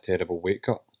I had a terrible weight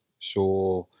cut.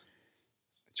 So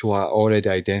I already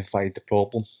identified the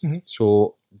problem.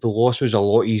 So the loss was a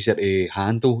lot easier to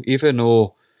handle, even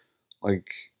though like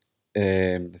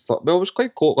it was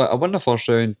quite close. Like I won the first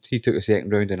round, he took the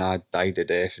second round, and I died to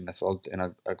death in the third, and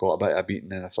I got a bit of a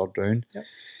beating in the third round. Yep.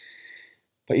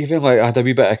 But even like I had a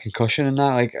wee bit of concussion in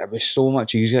that, like it was so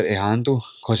much easier to handle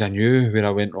because I knew where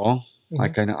I went wrong.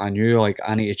 Like I knew like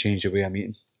I need to change the way I'm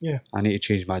eating. Yeah. I need to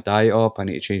change my diet up. I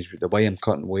need to change the way I'm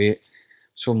cutting weight.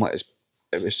 So much.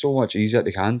 It was so much easier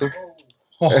to handle.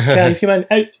 Oh, guys, come in,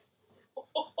 out.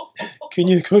 Can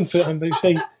you go and put him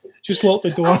outside? Just lock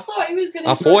the door. I thought he was going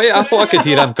to. I thought I could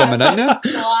hear him coming in there.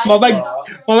 My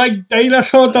big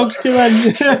dinosaur dogs came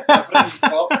in.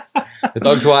 The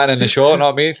dog's wanting in the shot,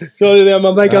 not me. Sorry there,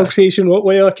 my big Alsatian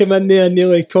Rottweiler came in there and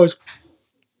nearly caused...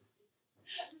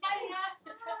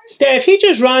 Steph, he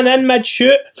just ran in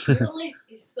mid-shoot. Literally,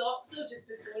 he stopped though just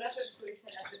before it, before he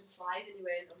said I couldn't fly, and he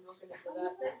went, I'm not going to do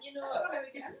that. Then, you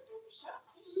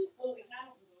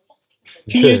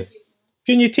know,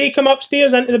 Can you take him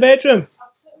upstairs into the bedroom?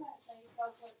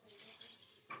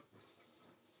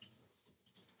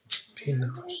 Pain in the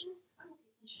arse.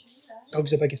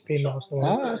 Dog's the biggest pain in the arse in the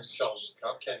world. It's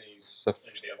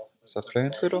a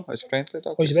friendly though. It's friendly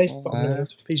dog. Oh, he's a nice button.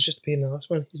 He's just a pain in the arse,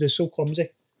 man. He's so clumsy. I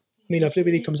mean,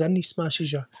 everybody comes in, he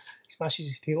smashes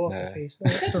his tail off the face.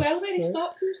 did well then, he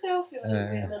stopped himself.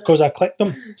 Because I clicked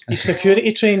him. He's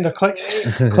security trained. I clicked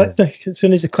as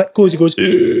soon as the click goes, he goes,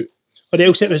 or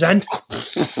else it was in.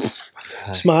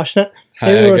 Smashing it. I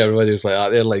think everybody was like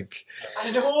that there, like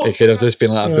I know. it could have just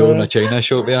been like a bull in a China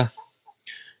shop there.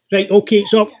 Right, okay,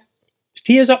 so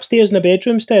Tia's upstairs in the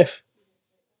bedroom, Steph.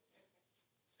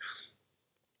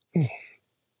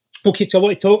 Okay, so I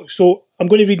want to talk. So I'm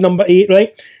going to read number 8,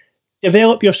 right?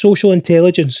 Develop your social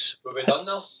intelligence. Were we done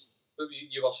now?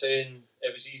 You were saying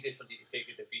it was easy for you to take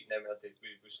a defeat, and then we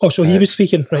Oh, so he was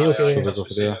speaking, right? Okay. Should we go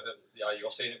for there? Yeah, you were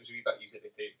saying it was a wee bit easy to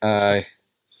take. Aye.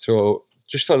 So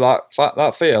just for that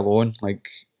fight alone, like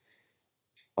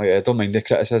I don't mind the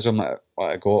criticism that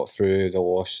I got through the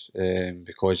loss,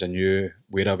 because I knew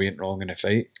where I went wrong in the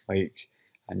fight. Like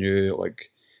I knew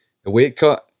like the weight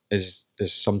cut is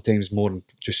sometimes more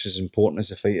just as important as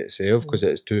the fight itself, because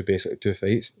it's basically two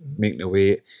fights: making the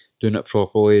weight, doing it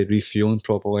properly, refueling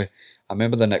properly. I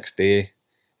remember the next day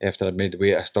after I'd made the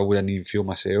weight, I still didn't even feel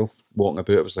myself walking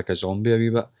about. It was like a zombie a wee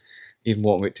bit. Even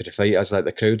walking out to the fight, I was like,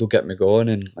 the crowd will get me going,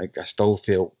 and like I still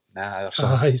feel, there's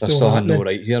something not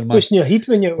right here, man. What's in your head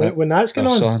when that's going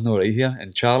There's on? something not right here.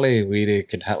 And Charlie Weary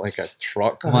can hit like a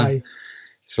truck, man.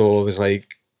 So it was like,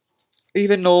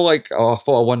 even though like I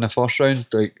thought I won the first round,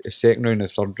 like the second round, the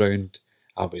third round,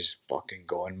 I was fucking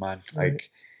gone, man. Like,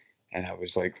 and I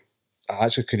was like, I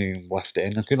actually couldn't even lift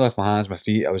it in. I couldn't lift my hands, my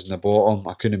feet. I was in the bottom.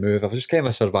 I couldn't move. I was just kind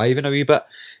of surviving a wee bit.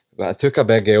 But I took a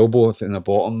big elbow in the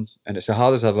bottom, and it's the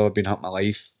hardest I've ever been hit in my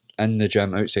life. In the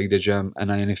gym, outside the gym, in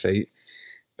any fight.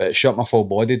 But it shut my full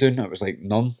body down. It was like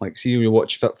numb. Like, see, you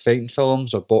watch fighting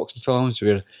films or boxing films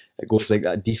where it goes like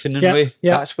that deafening way.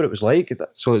 Yeah. That's what it was like.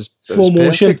 So it slow was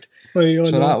motion. perfect.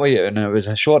 So that way, and it was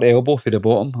a short elbow for the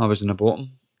bottom. I was in the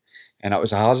bottom, and that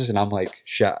was the hardest. And I'm like,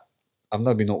 shit, I've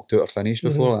never been knocked out or finished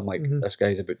before. I'm like, this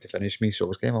guy's about to finish me. So I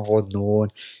was kind of holding on.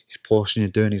 He's pushing you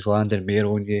down. He's landing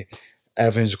more on you.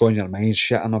 Everything's going in your mind.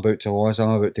 Shit, I'm about to lose.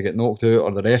 I'm about to get knocked out,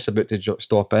 or the ref's about to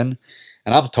stop in.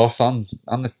 And I'm tough.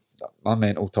 My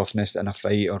mental toughness in a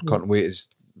fight or cutting weight is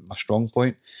my strong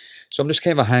point. So I'm just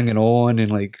kind of hanging on,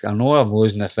 and like I know I'm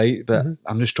losing the fight, but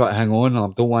I'm just trying to hang on. And I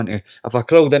don't want to. If I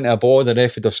crawled into a ball, the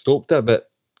ref would have stopped it. But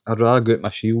I'd rather go out my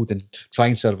shield and try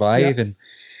and survive. And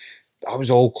that was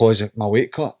all cause of my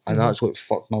weight cut. And that's what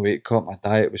fucked my weight cut. My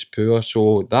diet was poor.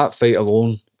 So that fight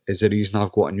alone is the reason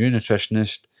I've got a new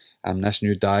nutritionist and this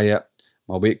new diet.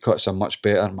 My weight cuts are much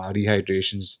better. My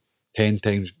rehydration's 10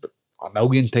 times, a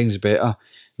million times better.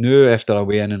 Now, after I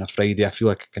weigh in on a Friday, I feel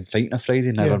like I can fight on a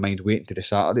Friday, never mind waiting to the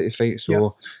Saturday to fight.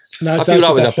 So I feel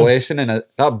that was a blessing, and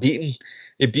that beating,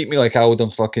 it beat me like I owed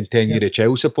him fucking 10 year of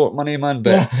child support money, man.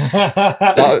 But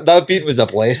that beating was a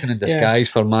blessing in disguise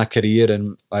for my career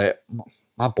and my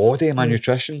body and my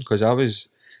nutrition, because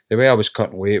the way I was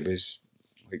cutting weight was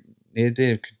like,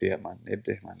 nobody could do it, man.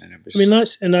 Nobody, man. And it was, I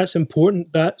mean, that's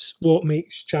important. That's what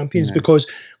makes champions, because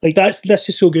like this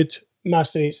is so good.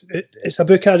 Master, it's a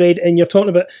book I read, and you're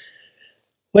talking about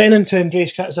learning to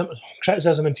embrace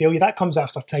criticism and failure. That comes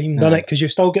after time, doesn't it? Because you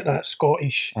still get that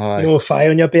Scottish, fire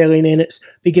in your belly, and then it's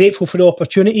be grateful for the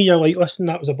opportunity. You're like, listen,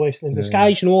 that was a blessing in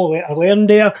disguise. I learned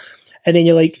there, and then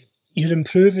you're like, you'll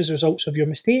improve as a result of your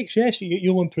mistakes. Yes,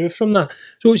 you'll improve from that.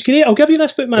 So it's great. I'll give you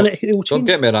this book, man. Don't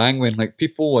get me wrong, when like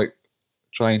people like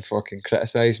try and fucking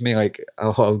criticise me, like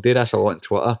I'll do this a lot on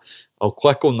Twitter. I'll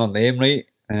click on their name, right?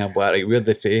 And I'm like, right, where'd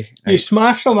they fay? You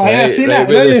smashed them, I seen right, it.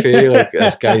 where'd they Really? fay? Like,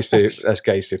 this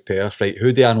guy's for Perth, right?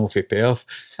 Who do I know for Perth?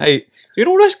 Right, you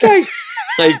know this guy?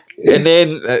 Like, and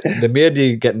then the more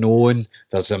you get known,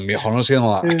 there's a hundreds of them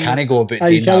like, I can't go about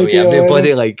doing that with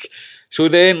everybody. Like, so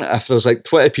then if there's like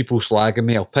 20 people slagging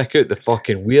me, I'll pick out the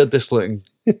fucking weirdest looking,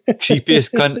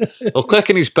 cheapiest cunt. I'll click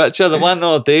on his picture. The one the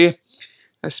other day,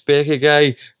 a specky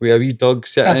guy with a wee dog I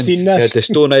sitting, seen he this. had the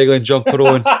Stone Island jumper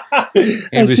on. He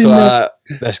I was seen like,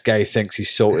 this guy thinks he's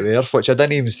salty the earth, which I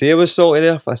didn't even say I was salty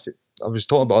the earth. I was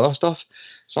talking about other stuff.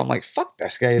 So I'm like, fuck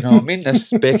this guy, you know what I mean? This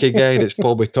specky guy that's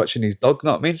probably touching his dog, you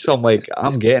know what I mean? So I'm like,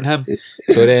 I'm getting him.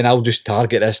 So then I'll just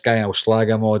target this guy and I'll slag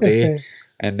him all day.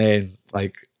 And then,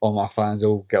 like, all my fans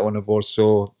will get on the board.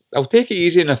 So I'll take it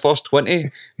easy in the first 20,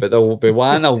 but there will be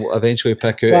one I'll eventually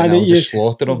pick out and I'll just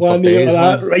slaughter him for days,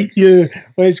 man. Right, you.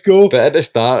 Let's go. But at the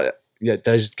start, yeah, it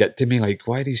does get to me, like,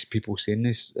 why are these people saying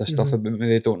this stuff about me?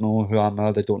 They don't know who I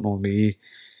am, they don't know me.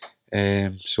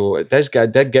 So it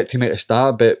did get to me at the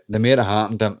start, but the more it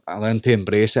happened, I learned to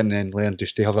embrace it and then learned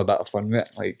just to have a bit of fun with it.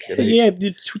 Like, yeah,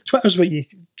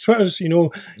 Twitter's, you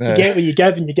know, you get what you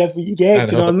give and you give what you get.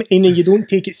 Do you know what I mean? And you don't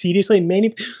take it seriously.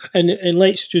 And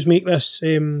let's just make this.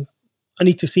 I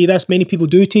need to say this. Many people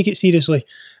do take it seriously,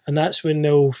 and that's when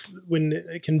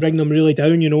it can bring them really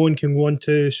down, you know, and can go on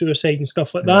to suicide and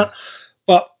stuff like that.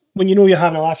 But when you know you're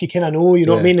having a laugh, you kind of know, you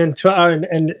know what I mean, in Twitter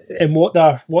and what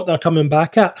they're coming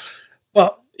back at.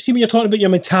 But see, when you're talking about your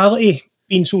mentality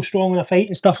being so strong in a fight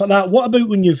and stuff like that, what about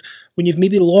when you've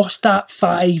maybe lost that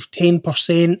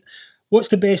 5-10%? What's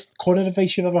the best corner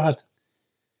advice you've ever had?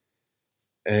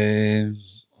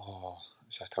 It's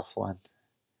a tough one.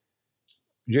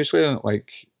 Usually,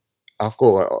 like, I've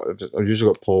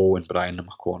usually got Paul and Brian in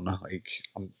my corner. Like,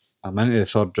 I'm into the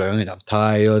third round, I'm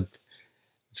tired.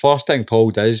 First thing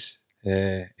Paul does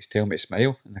is tell me to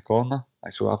smile in the corner.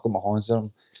 Like, so I've got my hands on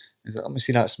him. He's like, let me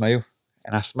see that smile.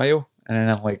 And I smile. And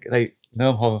then I'm like, right, now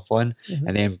I'm having fun. Mm-hmm.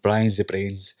 And then Brian's the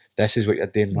brains. This is what you're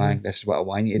doing wrong. This is what I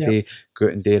want you to do. Go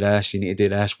out and do this. You need to do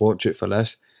this. Watch out for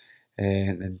this.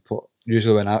 And then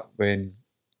usually when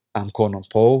I'm cornering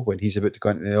Paul, when he's about to go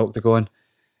into the octagon,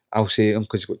 I'll say to him,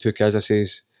 because he's got two kids, I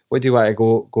says, what do you want to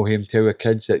go home and tell your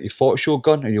kids, that you fought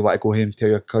Shogun, or you want to go home and tell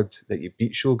your kids that you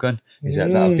beat Shogun? He's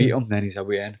like, that I beat him, then he's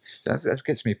away in. That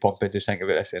gets me pumping just think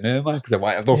about this now, man, because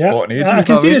I've not fought in ages. I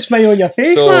can see the smile on your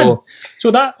face, man.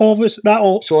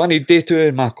 So I need day two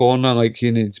in my corner, like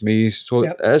he needs me. So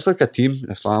it's like a team,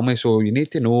 a family. So you need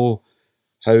to know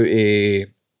how to. You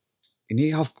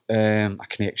need to have a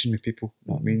connection with people. You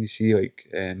know what I mean? You see, like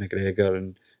McGregor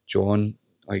and John,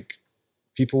 like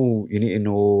people. You need to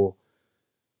know.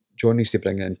 John needs to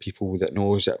bring in people that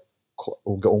knows that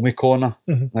will get on my corner,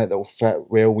 like that will fit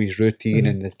well with his routine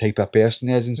and the type of person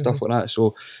he is and stuff like that.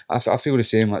 So I feel the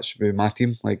same much with my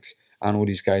team. Like, I know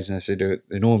these guys and I say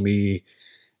they know me,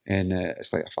 and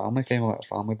it's like a family kind of like a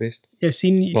family based. Yeah,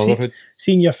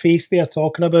 seeing your face there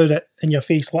talking about it and your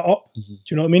face lit up. Do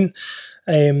you know what I mean?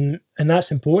 And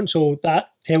that's important. So that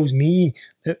tells me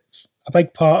that a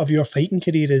big part of your fighting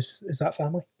career is that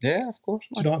family. Yeah, of course.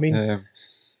 Do you know what I mean?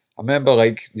 I remember,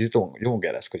 like, you won't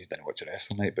get this because you didn't watch the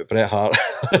wrestling night, but Bret Hart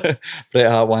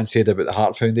once said about the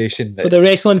Hart Foundation. For the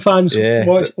wrestling fans,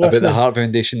 about the Hart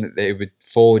Foundation, that they would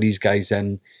follow these guys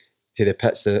in to the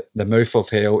pits, the mouth of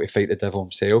hell, to fight the devil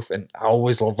himself. And I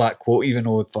always love that quote, even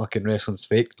though fucking wrestling's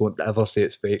fake. Don't ever say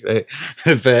it's fake, right?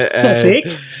 But it's not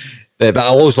fake. But I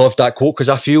always love that quote because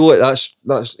I feel like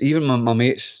that's even my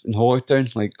mates in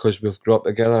Hollowtown, like, because we've grew up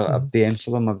together, I'd be in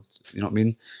for them, you know what I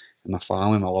mean? And my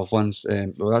family, my loved ones.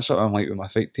 Well, that's what I'm like with my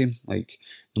fight team. Like,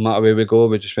 no matter where we go,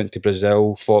 we just went to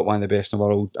Brazil, fought one of the best in the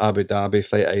world, Abu Dhabi,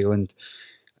 Fight Island,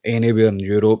 anywhere in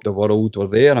Europe, the world, we're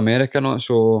there, America, not.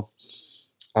 So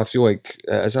I feel like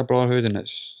it is a brotherhood, and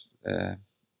it's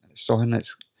something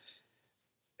that's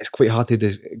quite hard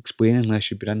to explain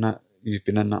unless you've been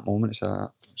in that moment.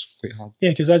 It's quite hard. Yeah,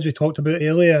 because as we talked about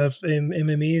earlier,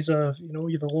 MMA is you're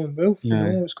the lone wolf. You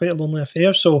know, it's quite a lonely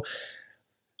affair. So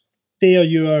they're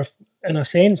your, in a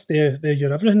sense, they're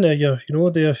your everything.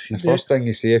 The first thing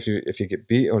you say if you get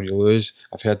beat or you lose,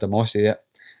 I've heard them all say it.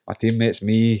 My teammates,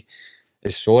 me,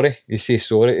 is sorry. You say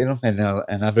sorry to them,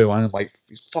 and everyone's like,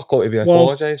 fuck all to be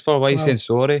apologise for. Why are you saying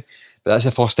sorry? But that's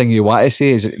the first thing you want to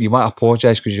say, is you want to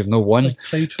apologise because you've not won.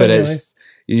 But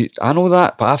I know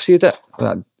that, but I've said it.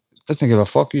 But I don't give a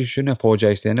fuck. You shouldn't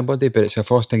apologise to anybody. But it's the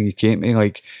first thing you came to,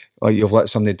 like you've let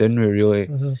somebody down. Who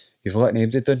really. You've let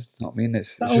anybody down. You know what I mean?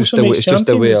 It's just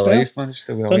the way of life, man. It's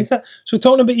the way of life. So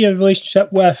talking about your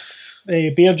relationship with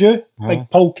Bear Jew,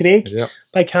 like Paul Craig,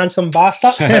 big handsome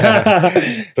bastard.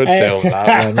 Don't tell him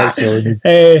that, man. That's so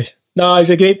good. No, he's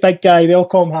a great big guy. They all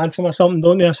call him handsome or something,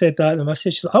 don't they? I said that, and the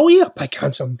missus, she's like, "Oh, yeah, big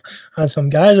handsome guy." I was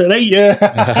like, "Right, yeah."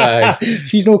 Aye.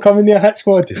 She's not coming near hit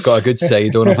squad. He's got a good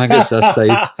side on him. I think it's this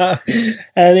side.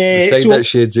 And The side so that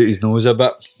shades out his nose a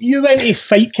bit. you went to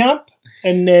fight camp,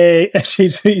 and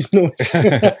shades out his nose.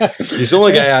 He's the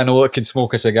only guy I know that can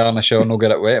smoke a cigar in a shower and not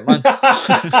get it wet, man.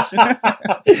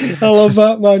 I love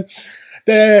that, man.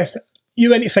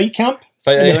 You went to fight camp.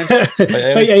 Fight Island.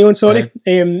 Fight Island, sorry.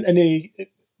 In the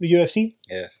UFC.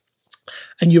 Yes.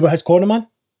 And you were his corner man.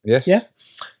 Yes. Yeah.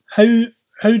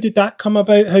 How did that come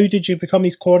about? How did you become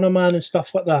his corner man and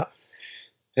stuff like that?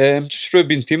 Just through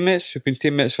being teammates. We've been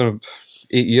teammates for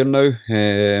 8 years now.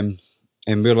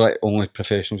 And we're like only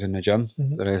professionals in the gym.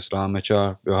 The rest are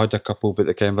amateur. We had a couple, but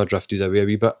they kind of drifted away a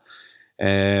wee bit.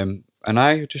 And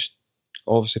I just,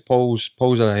 obviously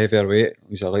Paul's a heavier weight.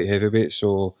 He's a light heavyweight,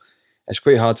 so it's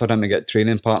quite hard for him to get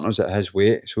training partners at his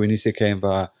weight. So he needs to kind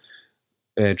of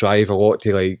drive a lot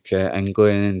to like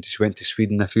England. Just went to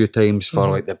Sweden a few times for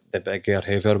like the bigger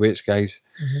heavier weights guys.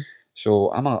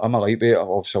 So I'm a lightweight.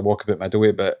 Obviously I walk a bit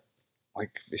middleweight, but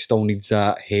like he still needs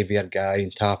that heavier guy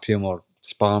and tap him or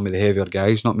spar with the heavier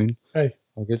guys. Not mean. Aye.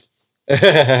 All good.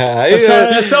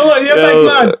 That's all you're big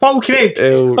man, Paul Craig.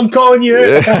 I'm calling you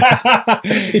out.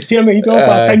 He tell me he'd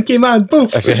off a pinky man.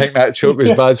 Boof. If you think that choke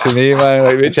was bad for me, man,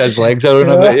 like which his legs are on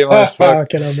a bit, man. I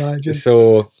can imagine.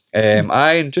 So,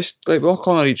 I just like we'll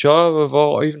corner each other. We've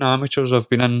all, even amateurs have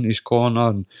been in his corner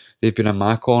and they've been in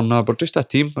my corner. We're just a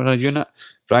team, we're a unit.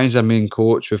 Brian's our main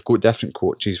coach. We've got different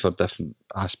coaches for different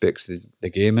aspects of the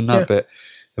game and that, but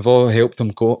we've all helped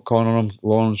him corner him.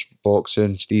 Lawrence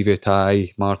boxing, Stevie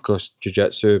Thai, Marcus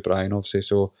jiu-jitsu, Brian obviously.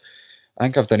 So I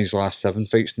think I've done his last 7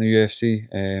 fights in the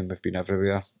UFC. We've been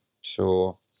everywhere.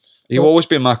 So he'll always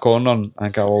be in my corner, and I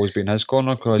think I'll always be in his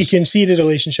corner. Cause you can see the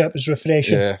relationship is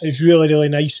refreshing. Yeah. It's really, really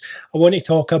nice. I want to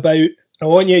talk about. I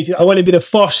want to be the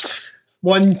first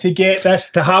one to get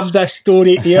this, to have this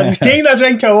story here. He's taking a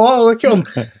drink of water. Look at him.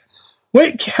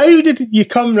 Look, how did you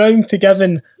come round to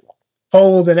giving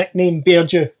Paul the nickname Bear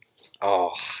Jew?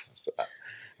 Oh,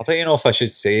 I don't even know if I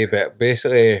should say, but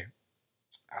basically,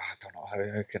 I don't know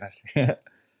how can I say it.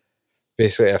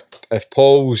 Basically, if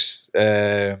Paul's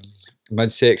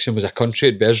midsection was a country,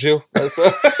 it'd be Israel. That's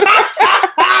it.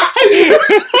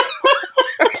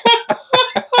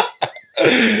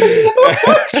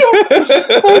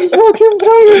 That's fucking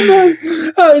brilliant, man.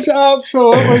 That's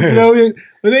absolutely brilliant.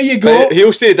 Well, there you go.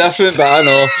 He'll say different, but I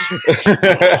know.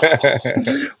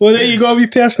 Well, there you go. A wee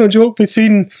personal joke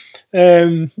between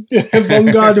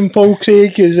Vanguard and Paul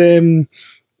Craig is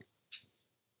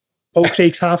Paul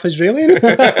Craig's half Israeli.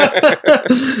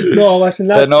 No, listen,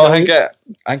 that's no, I brilliant.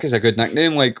 think it's a good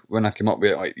nickname. Like when I came up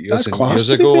with it like years That's and class, years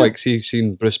to be ago, fair. like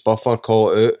seen Bruce Buffer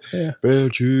call it out. Yeah. Bear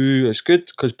Jew. It's good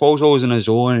because Paul's always in his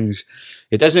zone. And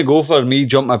he doesn't go for me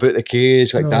jumping about the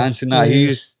cage like No, dancing. That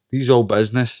yeah. he's all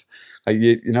business. Like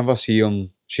you never see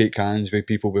him shake hands with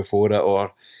people before it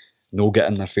or no get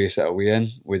in their face at a weigh-in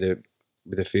with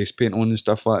the face paint on and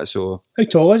stuff like that. So How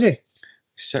tall is he?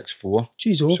 6'4".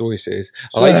 Jeez, oh. So he says.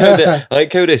 I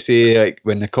like how they say, like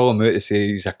when they call him out, they say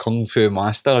he's a kung fu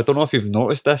master. I don't know if you've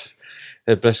noticed this.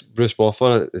 Bruce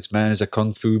Buffer, this man is a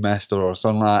kung fu master or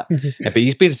something like that. But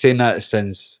he's been saying that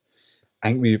since I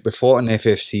think we fought in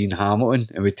FFC in Hamilton,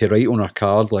 and we had to write on our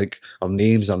card like our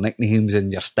names, our nicknames,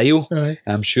 and your style. Aye.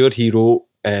 And I'm sure he wrote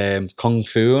kung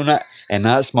fu on it, and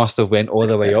that must have went all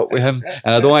the way up with him.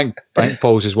 And I think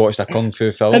Paul's has watched a kung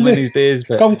fu film in these days.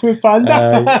 But Kung Fu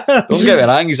Panda. don't get me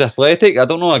wrong, he's athletic. I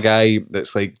don't know a guy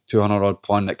that's like 200 odd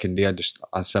pound that can do just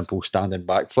a simple standing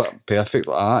backflip perfect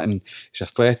like that. And he's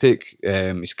athletic.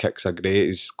 His kicks are great.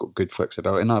 He's got good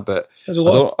flexibility in that. But There's a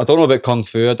lot. I don't know about kung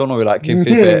fu. I don't know where that came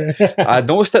from. But I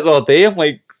noticed it the other day. I'm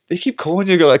like, they keep calling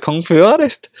you like a kung fu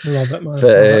artist. Love it, man.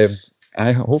 But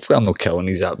hopefully I'm not killing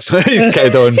his abs. He's kind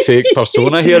of on fake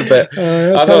persona here, but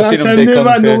I've never seen him take kung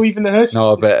fu. Not leaving the house.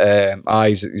 No, but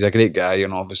he's a great guy,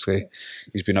 and obviously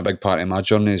he's been a big part of my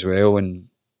journey as well. And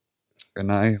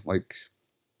like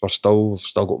we've still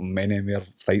got many more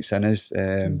fights in us.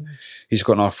 He's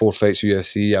got another 4 fights with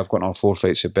UFC. I've got another 4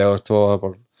 fights with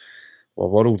Bellator. We're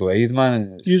worldwide,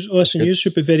 man. You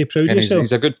should be very proud of And yourself.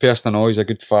 he's a good person. He's a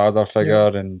good father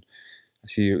figure, and I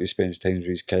see he spends time with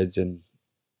his kids, and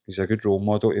he's a good role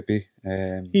model to be.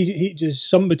 He does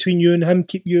something between you and him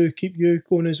keep you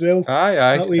going as well. Aye.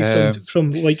 That way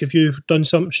from like if you've done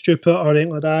something stupid or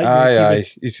anything like that. Aye.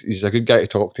 He's a good guy to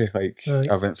talk to. Like Aye.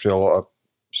 I went through a lot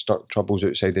of troubles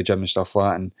outside the gym and stuff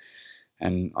like that,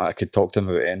 and I could talk to him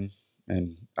about it,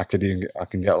 and I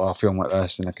can get a laugh film like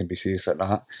this, and I can be serious like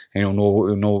that, and he'll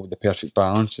know the perfect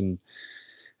balance, and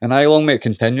I long may it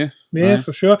continue. Yeah, Aye.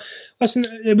 for sure. Listen,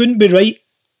 it wouldn't be right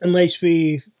unless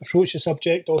we approach the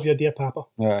subject of your dear papa.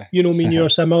 Yeah. You know, me and you are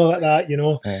similar like that, you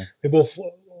know. Yeah. We both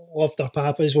loved our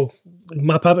papas. Well,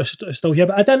 my papa's still here,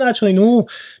 but I didn't actually know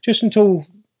just until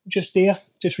just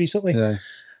recently, Yeah.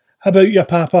 about your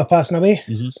papa passing away.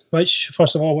 Mhm. Which,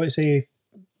 first of all, I want to say,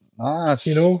 That's,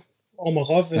 you know, all my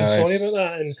love and Aye. sorry about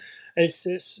that. And it's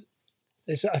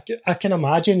I can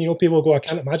imagine, you know, people go, I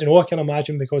can't imagine. Oh, I can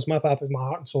imagine, because my papa's my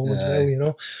heart and soul as well, Aye. you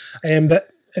know. But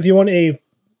if you want to,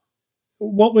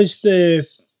 what was the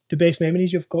best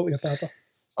memories you've got with your papa?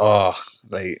 Oh,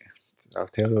 right. I'll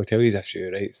tell you a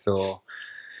few, right? So,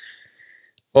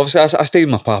 obviously, I stayed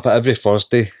with my papa every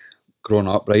Thursday growing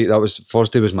up, right?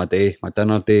 Thursday was my day, my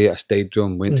dinner day. I stayed with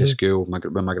him, went to Mhm. school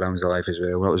when my gran was alive as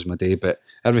well. That was my day. But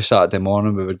every Saturday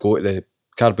morning, we would go to the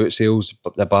car boot sales,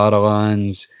 the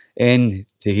Barrowlands, and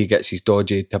till he gets his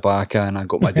dodgy tobacco, and I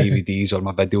got my DVDs or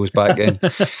my videos back in,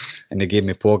 and they gave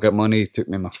me pocket money, took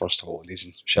me my first holidays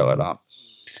and shit like that.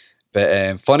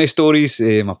 But funny stories,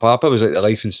 my papa was like the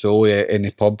life and soul in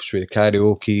the pubs with the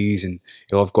karaoke's, and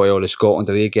he loved going to all the Scotland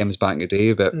away games back in the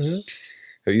day. But Mhm.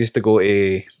 we used to go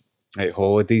to like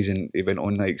holidays, and he went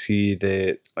on like see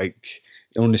the like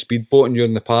on the speedboat, and you're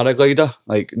on the paraglider,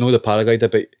 like no the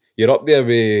paraglider, but you're up there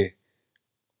with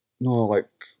no like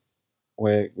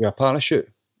with a parachute,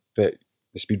 but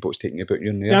the speedboat's taking you about,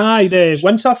 you're in there. Aye, the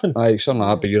windsurfing. Aye, something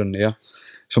like that, but you're in there.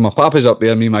 So my papa's up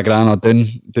there, me and my gran are down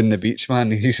the beach,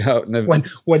 man. He's out in the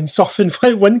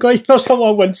Windsurfing, wind gliding or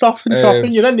something, windsurfing,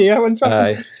 surfing. You're in the air,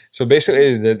 windsurfing. Aye. So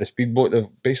basically, the speedboat, they've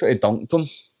basically dunked him,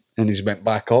 and he's went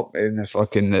back up in the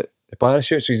fucking the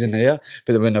parachute, so he's in the air.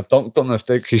 But when they've dunked him, they've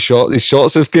taken his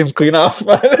shorts have came clean off.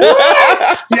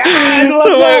 Yeah,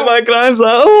 So my gran's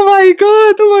like, oh my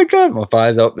god. My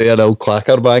pa's up there, old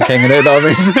clacker bag hanging out. I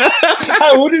mean,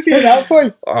 How old is he at that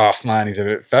point? oh man, he's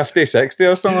about 50, 60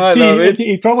 or something like See, that. Right?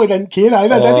 he probably didn't care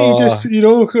either, did he? Oh. Just, you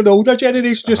know, the older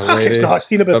generation just, it's not, I've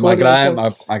seen it But before.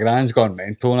 my gran's gone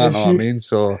mental, you know what I mean?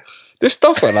 So there's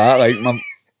stuff like that. Like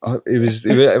it was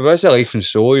a life and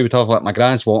soul. He would have like my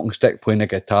gran's walking stick, playing the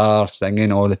guitar,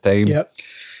 singing all the time. Yep.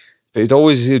 But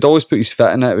he'd always put his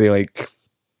fit in it with like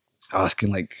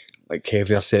asking like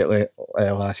heavier set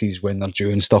lassies when they're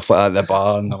doing stuff like that at the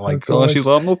bar, and they're like, oh, God. she's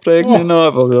like, I'm not pregnant, no.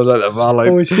 But we were at the bar like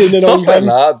Always saying the stuff wrong like thing.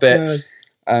 that.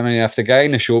 But I mean, if the guy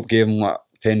in the shop gave him like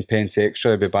 10 pence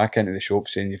extra, he'd be back into the shop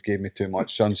saying, you've gave me too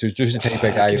much, son. So he's just the type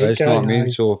of guy he Great is, you know what I guy, mean? aye.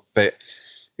 So, but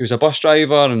he was a bus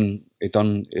driver, and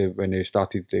when he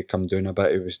started to come down a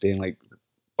bit, he was doing like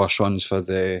bus runs for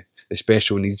the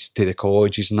special needs to the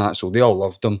colleges and that, so they all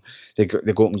loved him. They got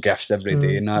him gifts every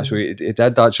day and that, so he did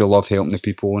actually love helping the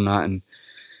people and that,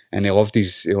 and he loved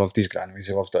his grandmas,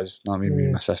 he loved us, you know what I mean, me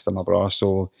and my sister, my brother,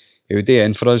 so he would do it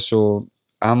in for us. So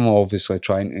I'm obviously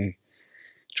trying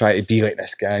to be like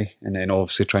this guy, and then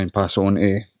obviously try and pass it on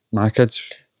to my kids.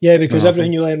 Yeah, because No, I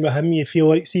everything you learn with him, you feel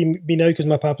like, see me now, because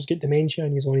my papa's got dementia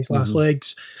and he's on his last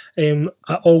legs.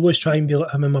 I always try and be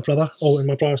like him and my brother. Oh, and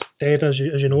my brother's dead, as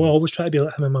you know. I always try to be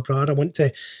like him and my brother. I want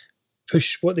to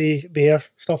push what their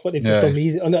stuff, what they pushed on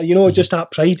me. And, you know, just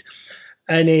that pride.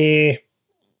 And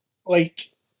like,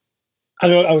 I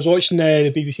know I was watching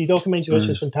the BBC documentary, which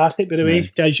is fantastic, by the way.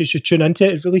 Guys, you should tune into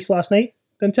it. It released last night,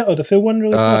 didn't it? Or the full one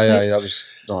released last night? Yeah, that was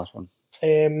the last one.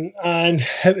 And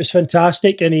it was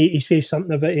fantastic, and he says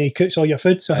something about he cooks all your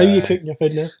food. So how are you cooking your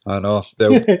food now? I know.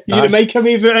 You're a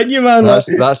microwave it in you, man.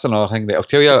 That's another thing. I'll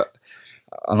tell you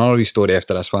another wee story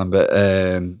after this one, but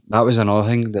that was another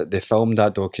thing that they filmed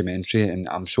that documentary, and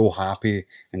I'm so happy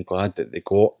and glad that they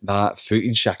got that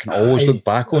footage. I can always look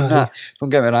back on that. Don't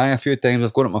get me wrong, a few times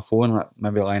I've gone at my phone, like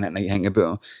maybe lying at night thinking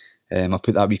about it. I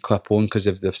put that wee clip on because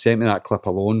they've sent me that clip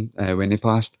alone when he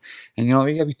passed, and you know,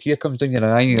 a wee tear comes down your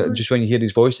eye just when you hear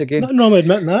his voice again. Nothing wrong with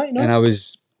admitting that, you know. And I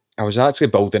was actually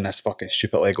building this fucking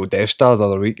stupid Lego Death Star the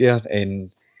other week here,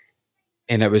 and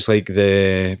it was like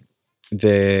the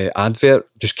advert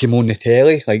just came on the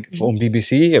telly, like on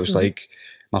BBC. It was like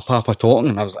my papa talking,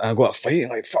 and I got a fight,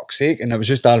 like fuck's sake, and it was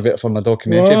just advert for my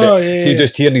documentary. Wow, but see,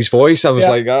 just hearing his voice, I was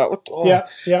like,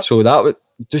 yeah. So that was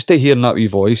just to hearing that wee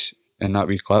voice and that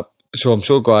wee clip. So I'm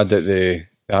so glad that they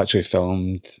actually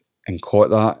filmed and caught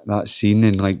that scene,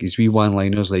 and like his wee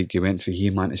one-liners, like he went for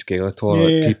He-Man to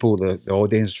Skeletor. Like people, the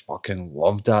audience fucking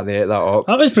loved that. They ate that up.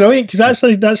 That was brilliant, because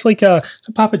that's like a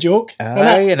Papa joke.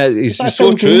 Aye, and it's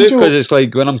so true, because it's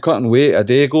like when I'm cutting weight, a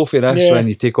day go for this, and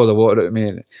you take all the water out of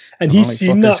me. And he's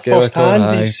seen that firsthand.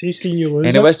 Aye. He's seen you lose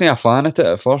and it. he wasn't a fan of it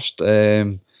at first, but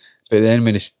then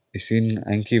when he seen,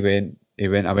 I think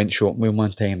I went shopping with him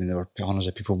one time, and there were corners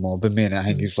of people mobbing me, and I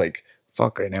think he was like,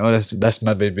 fucking hell, this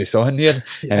maybe be something here.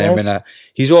 And then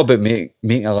he's all about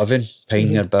making a living,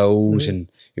 paying your bills, and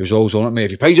he he was always on at me.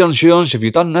 Have you paid your insurance? Have you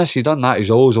done this? Have you done that? He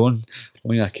was always on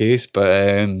your case.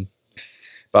 But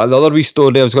the other wee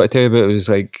story I was going to tell you about was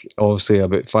like, obviously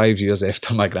about 5 years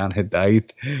after my gran had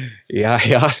died, he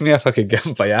asked me if I could give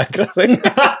him Viagra.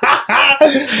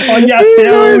 On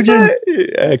yourself,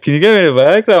 can you give me the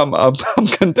Viagra? I'm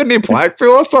continuing Blackpool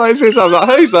or something. I'm like,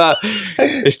 how's that?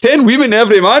 It's 10 women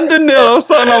every man down there or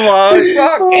something. I'm like,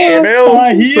 fucking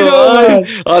hell. So,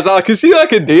 I was like, I can see what I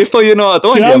can do for you. I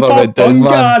don't give a red down,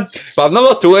 man. But I've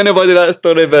never told anybody that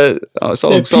story, but it's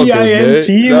all good.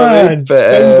 PIMP, man. In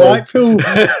Blackpool.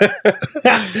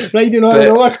 Riding on the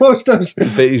roller coasters. But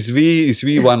his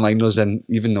wee one-liners, and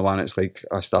even the one it's like,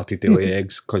 I started to lay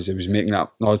eggs because he was making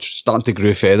up, no, starting to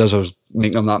grow feathers. I was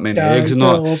making them that many eggs and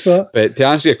all. But to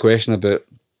answer your question about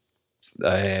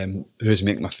who's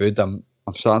making my food, I'm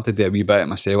starting to do a wee bit of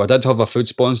myself. I did have a food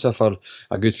sponsor for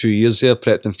a good few years there,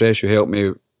 Prepped and Fresh, who helped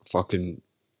me fucking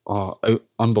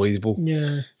unbelievable.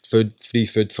 Yeah. Free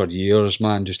food for years,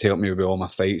 man. Just helped me with all my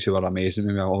fights, who were amazing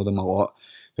with me. I owed them a lot.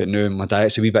 But now my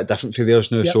diet's a wee bit different for theirs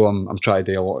now, so I'm trying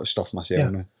to do a lot of stuff myself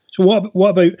now. So what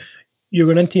about you're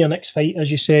going into your next fight,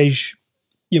 as you say,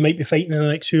 you might be fighting in the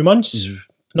next few months,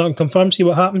 nothing confirmed, see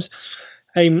what happens.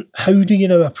 How do you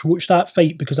now approach that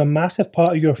fight? Because a massive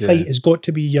part of your fight has got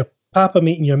to be your papa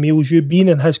making your meals, you being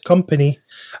in his company,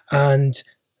 and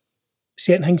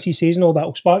certain things he says and all that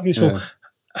will spark you. So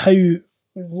how do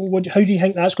you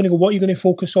think that's going to go? What are you going to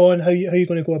focus on? How are you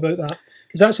going to go about that?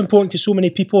 Because that's important, because so many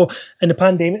people in the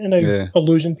pandemic now are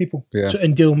losing people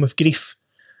and dealing with grief.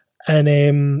 And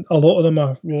a lot of them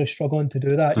are really struggling to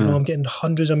do that. You know, I'm getting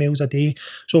hundreds of mails a day.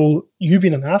 So you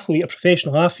being an athlete, a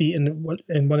professional athlete in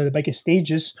one of the biggest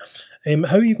stages,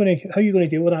 how are you going to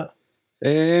deal with that?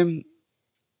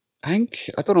 I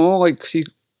don't know. Like, see,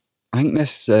 I think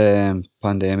this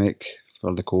pandemic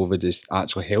for the COVID has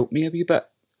actually helped me a wee bit.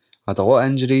 I had a lot of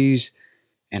injuries,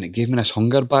 and it gave me this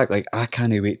hunger back. Like, I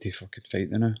can't wait to fucking fight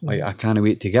now. Like, I can't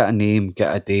wait to get a name,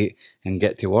 get a date, and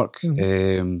get to work.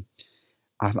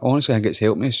 I honestly think it's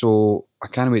helped me, so I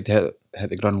can't wait to hit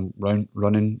the ground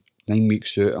running. 9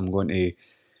 weeks out, I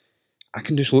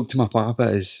can just look to my papa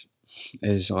as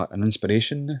like an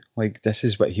inspiration now. Like, this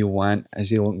is what he'll want.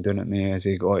 Is he looking down at me? Is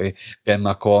he got to be in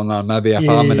my corner? Maybe if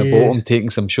I'm in the bottom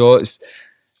taking some shots,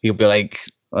 he'll be like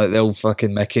the old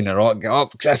fucking Mickey and the Rock, get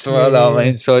up, Christopher.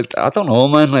 So I don't know,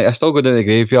 man. Like, I still go to the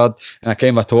graveyard and I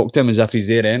kind of talk to him as if he's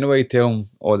there anyway, tell him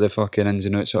all the fucking ins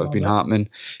and outs that have been happening.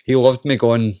 He loved me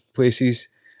going places.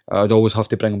 I'd always have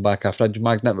to bring him back a fridge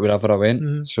magnet wherever I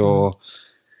went. So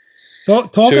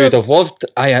he'd have loved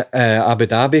Abu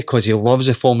Dhabi because he loves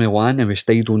the Formula 1, and we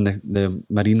stayed on the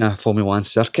Marina Formula 1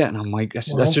 circuit, and I'm like,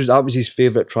 that was his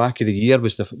favourite track of the year,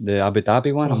 was the Abu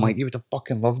Dhabi one. I'm like, he would have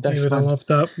fucking loved this. He would have loved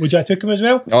that. Would you have took him as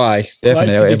well? Oh, aye,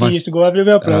 definitely. He used to go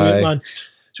everywhere. Brilliant, man.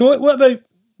 So what about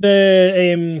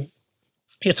the...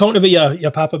 You're talking about your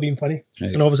papa being funny,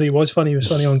 and obviously he was funny. He was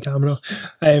funny on camera.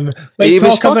 He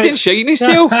was fucking shiny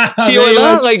still. See all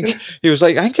that? Like, he was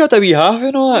like, I think I had a wee half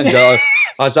and all. And I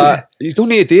was like, you don't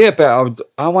need to do it, but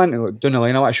I want to down the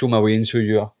line. I want to show my ways who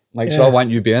you are. Like, so I want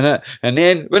you being it. And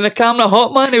then when the camera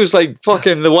hot, man, he was like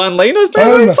fucking the one-liners.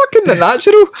 Like, fucking the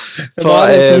natural.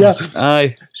 But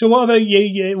aye. So what about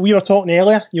you? We were talking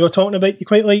earlier. You were talking about you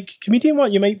quite like comedian.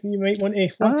 What you might want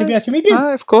to be a comedian?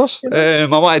 Aye, of course. I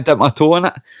want to dip my toe in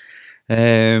it.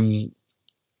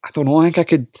 I don't know. I think I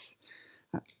could.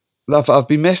 I've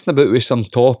been messing about with some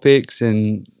topics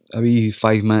and a wee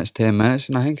 5 minutes, 10 minutes,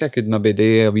 and I think I could maybe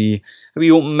do a wee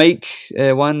open mic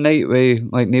one night where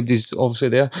like nobody's obviously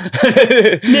there.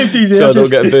 Nobody's there, so I don't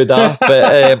get booed off.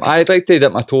 But I'd like to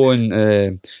dip my toe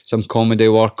in some comedy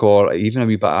work or even a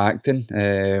wee bit of acting.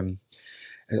 It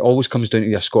always comes down to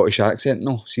your Scottish accent,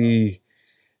 no? See,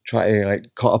 try to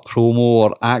like cut a promo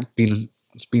or act being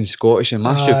Scottish and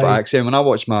my stupid accent. When I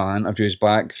watch my interviews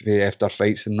back after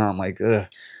fights and that, I'm like, ugh.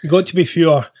 You got to be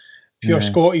pure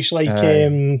Scottish, like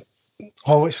it's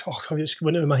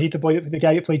went out of my head, the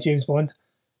guy that played James Bond.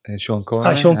 Sean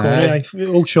Connery. Sean Connery,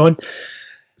 old Sean.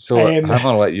 So I'm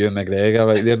gonna let you McGregor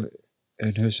right there.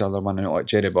 And who's the other one? Like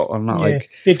Jerry Butler, not like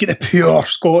they've got the pure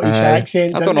Scottish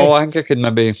accents. I don't know. I think I could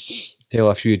maybe tell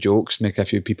a few jokes, make a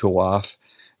few people laugh,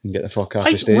 and get the fuck off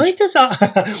the stage. Why does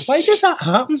that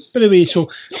happen? By the way, so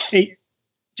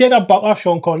Gerard Butler,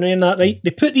 Sean Connery, and that, right?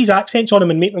 They put these accents on them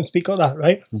and make them speak like that,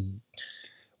 right? Mm-hmm.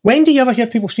 When do you ever hear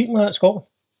people speaking like that in Scotland?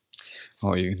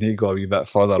 Oh, you need to go a wee bit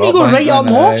further up. You go right up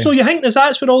north, so you think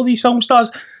that's where all these film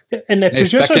stars and the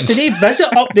producers, do they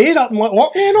visit up there, up in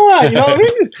Orkney and all that, you know what I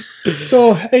mean?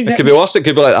 So it could be worse, it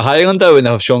could be like the Highlander when they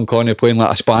have Sean Connery playing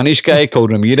like a Spanish guy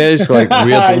called Ramirez, like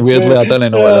weirdly, I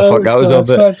don't know what the fuck that was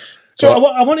about. So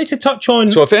I wanted to touch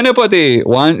on. So if anybody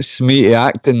wants me to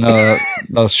act in their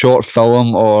short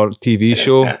film or TV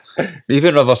show,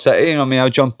 even River City, you know what I mean, I'll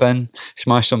jump in,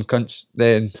 smash some cunts,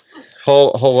 then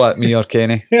haul at me or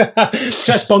Kenny.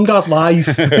 Chris Bungard live.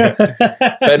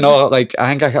 But no, like I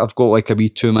think I've got like a wee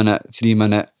 2 minute, 3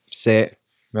 minute set.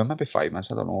 Well, maybe 5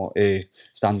 minutes, I don't know,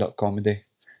 stand up comedy.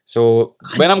 So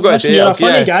when I'm going to do you're it, a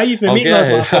funny guy. You've been making us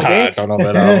laugh all day. I don't know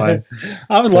about that, man.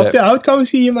 I would love to. I would come and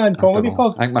see you, man. Comedy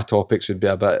pub. I think my topics would be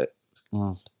a bit,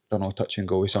 don't know, touch and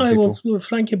go with some people. Well,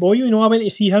 Frankie Boyle, you know, I went to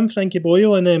see him, Frankie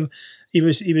Boyle, and he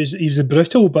was a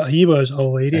brutal, but he was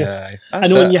hilarious. I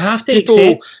know, and you have to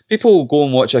accept. People go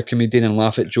and watch a comedian and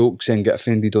laugh at jokes and get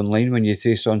offended online when you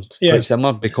say something quite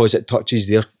similar because it touches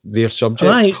their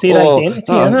subject. It's their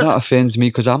identity, innit? That offends me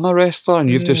because I'm a wrestler and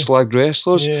you've just slagged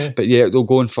wrestlers, but yet they'll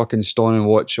go and fucking stone and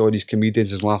watch all these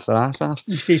comedians and laugh their ass off.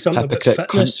 You say something about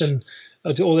fitness and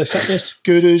all the fitness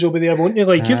gurus over there, won't you?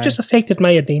 Like, you've just affected my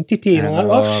identity. You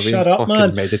know, shut up,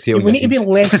 man. We need to be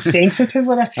less sensitive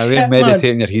with it. I really meditate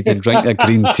in your head and drink your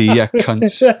green tea, you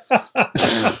cunts.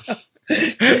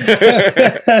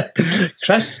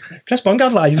 Chris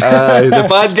Bungard live. The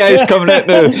bad guy's coming out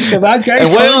now. The bad guy's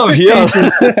and while I'm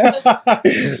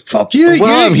here, fuck you.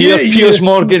 While I'm here, Piers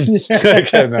Morgan.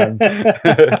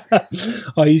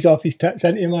 Oh, he's off his tits,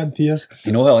 isn't he, man, Piers?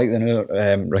 You know, I like the new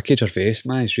Ricky Gervais,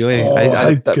 man. It's really.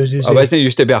 How good is he? I wasn't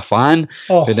used to be a fan,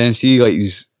 but then see like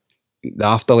the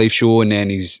Afterlife show and then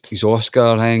his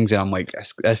Oscar things, and I'm like,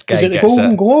 this guy was it the gets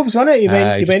Golden it. Globes, wasn't it? He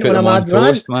went on a mad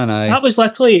rant. That was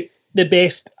literally the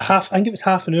best I think it was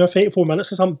half an hour, 34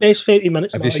 minutes or something. Best 30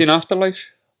 minutes. Have you seen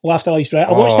Afterlife? Well, Afterlife's right.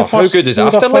 I watched the first. How good is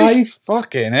Afterlife?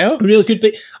 Fucking hell. Really good,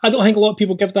 but I don't think a lot of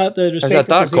people give that the respect. Is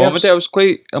that comedy? I was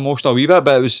quite emotional a wee bit,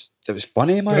 but it was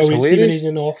funny, man. It's hilarious. When he's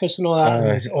in the office and all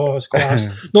that. It's class.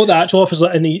 Not the actual office,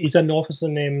 and he's in the office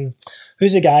and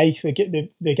who's the guy?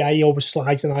 The guy he always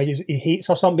slags and argues he hates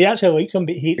or something. He actually likes him,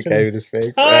 but he hates him. The guy with his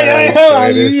face.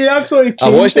 He absolutely. I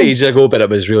watched it ages ago, but it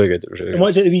was really good. And what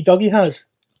is it? The wee dog he has?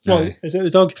 No, is it the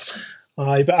dog?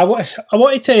 Aye, but I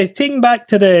wanted to take him back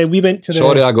to we went to the.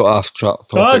 Sorry, I got off track.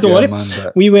 Don't worry.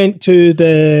 Man, we went to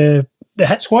the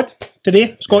Hit Squad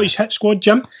today, Scottish Hit Squad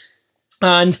gym.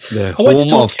 And the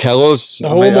home of killers. The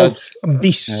home of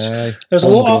beasts. There's a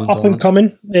lot of up and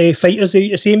coming fighters that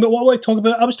you're seeing, but what I want to talk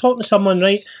about, I was talking to someone,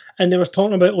 right, and they were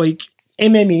talking about like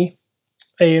MMA,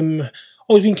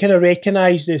 always been kind of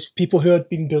recognised as people who had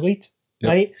been bullied. Yep.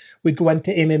 Right, we'd go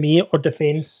into MMA or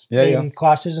defence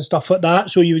classes and stuff like that.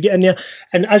 So you would get in there,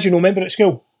 and as you know, remember at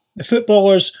school, the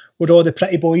footballers were all the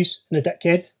pretty boys and the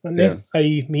dickheads, weren't they?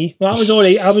 I.e. me. Well, I was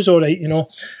all right. You know.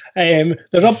 The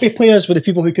rugby players were the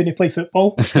people who couldn't play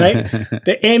football, right?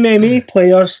 The MMA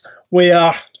players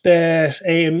were the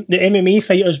MMA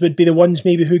fighters would be the ones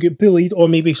maybe who get bullied, or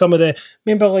maybe some of the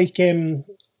remember like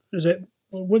is it.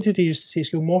 What did he used to say?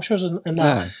 School Moshers and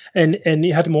that, and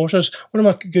he had Moshers. One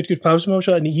of my good pals,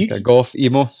 Mosher, and he golf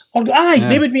emo.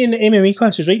 They would be in the MMA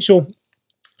classes, right? So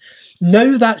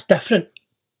now that's different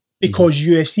because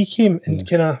UFC came and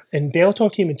and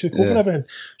Bellator came and took over everything.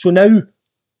 So now,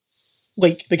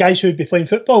 like the guys who would be playing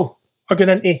football are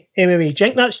going into MMA. Do you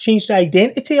think that's changed the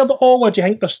identity of it all, or do you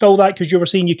think there's still that? Because you were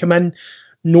saying you come in.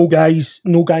 No guy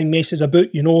messes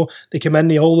about, you know. They come in,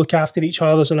 they all look after each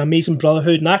other. There's an amazing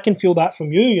brotherhood, and I can feel that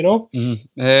from you, you know.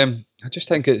 I just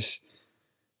think it's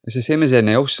the same as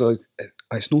anything else. Like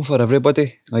it's not for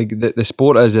everybody. Like the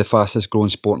sport is the fastest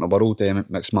growing sport in the world.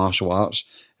 Mixed martial arts.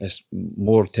 It's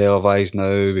more televised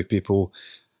now with people,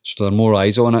 so there are more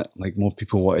eyes on it. Like more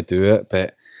people want to do it,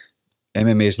 but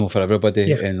MMA is not for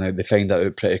everybody, and like, they find that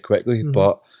out pretty quickly.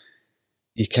 But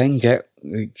you can get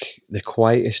like the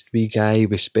quietest wee guy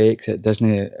with specs that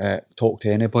doesn't talk to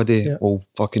anybody will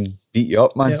fucking beat you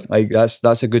up, man. Like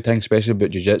that's a good thing, especially about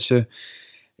jiu-jitsu.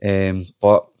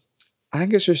 But I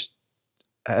think it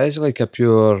is like a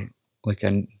pure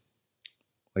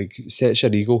sets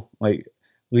your ego, like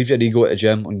leave your ego at the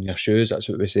gym on your shoes. That's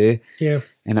what we say. Yeah,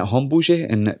 and it humbles you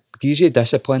and it gives you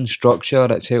discipline,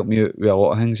 structure. It's helped me out with a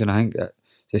lot of things, and I think that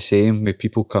the same with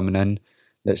people coming in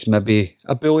that's maybe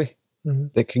a bully.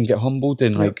 That can get humbled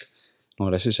and like,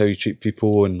 no, this is how you treat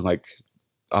people, and like,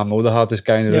 I'm not the hardest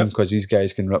guy in the room because these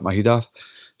guys can rip my head off.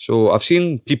 So I've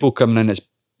seen people coming in that's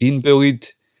been bullied,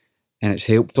 and it's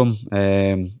helped them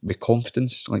with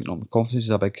confidence. Like, confidence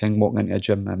is a big thing. Walking into a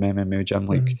gym, an MMA gym,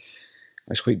 like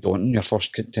it's quite daunting. Your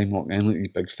first time walking in, like these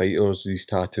big fighters, these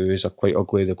tattoos are quite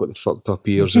ugly. They've got the fucked up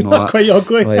ears and all that. Quite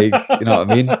ugly. Like, you know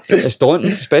what I mean? It's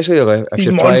daunting, especially like, if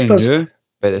you're trying new.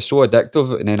 But it's so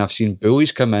addictive, and then I've seen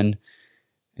bullies come in,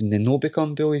 and they no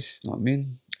become bullies. You know what I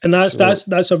mean? And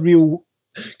that's a real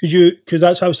because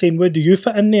that's how I was saying. Where do you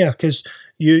fit in there? Because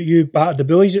you battered the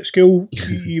bullies at school,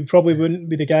 you probably wouldn't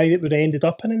be the guy that would have ended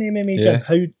up in an MMA gym.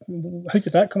 How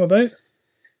did that come about?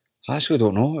 I actually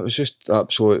don't know. It was just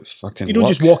absolute fucking. You don't luck.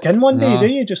 just walk in one day, Nah. do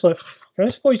you? Just like,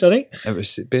 this boy's alright. It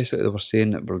was basically they were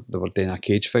saying that they were doing a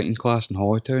cage fighting class in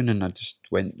Hollytown, and I just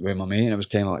went with my mate, and it was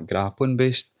kind of like grappling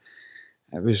based.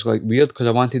 It was like weird because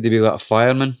I wanted to be like a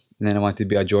fireman, and then I wanted to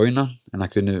be a joiner, and I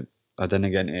didn't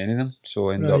get into any of them, so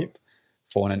I ended Right. up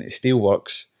falling into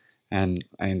steelworks, and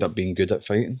I ended up being good at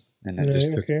fighting, and I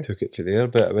just Right, took it for there.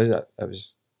 But it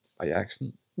was by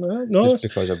accident, No, just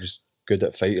because I was good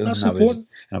at fighting, that's and important.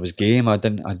 I was game. I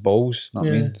had balls. Know what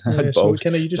I mean? I had so balls,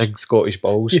 kind of you just big Scottish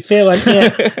balls. you fell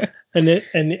into it,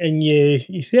 and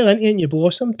you fell into it and you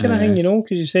blossomed kind of thing, you know,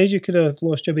 because you said you could have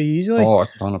lost your way easily. Oh,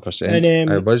 100%.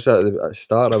 And, I was at the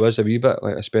start. I was a wee bit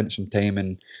like I spent some time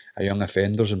in a young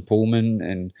offenders in Pullman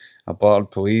and a bar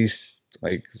police.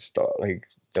 Like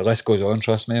the list goes on.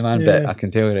 Trust me, man. But Yeah. I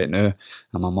can tell you right now,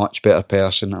 I'm a much better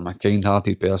person. I'm a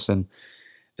kind-hearted person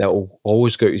that'll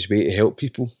always go out his way to help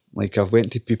people. Like I've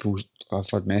went to people. I've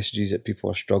had messages that people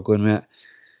are struggling with,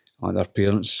 like their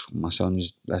parents. My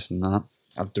son's this and that.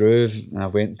 I've drove and I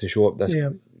went to show up this Yeah.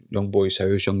 young boy's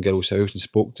house, young girl's house, and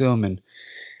spoke to them, and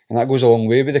that goes a long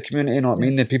way with the community. You know what I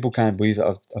mean? The people can't believe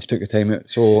that I've took the time out.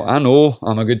 So I know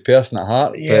I'm a good person at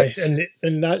heart. Yeah, But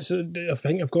and that's, I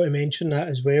think I've got to mention that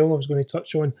as well. I was going to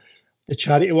touch on the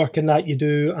charity work and that you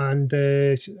do, and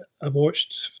I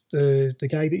watched the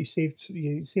guy that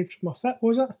you saved from a fit,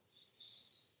 was it?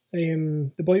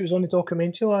 The boy that was on the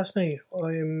documentary last night.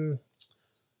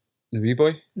 the wee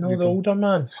boy. No, the older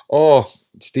man. Oh,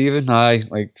 Stephen. Aye,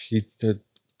 like he had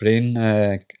brain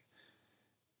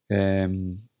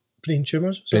Brain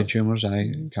tumours. brain tumours.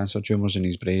 Aye, cancer tumours in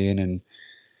his brain, and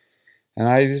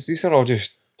aye, these are all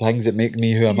just things that make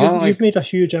me who I'm. You've made a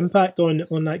huge impact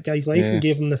on that guy's life Yeah. and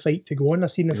gave him the fight to go on. I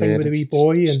seen the thing with the wee it's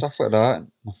boy, and stuff like that.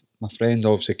 My friend,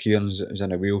 obviously, Kieran's is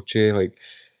in a wheelchair. Like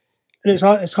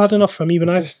it's hard enough for me when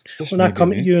just when I maybe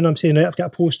come to me. you and I'm saying, right, I've got a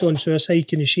post on suicide,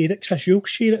 can you share it? Chris, you'll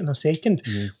share it in a second.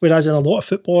 Mm-hmm. Whereas in a lot of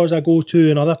footballers I go to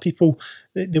and other people,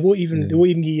 they won't even give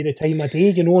you the time of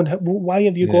day, you know. And why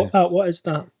have you got that? What is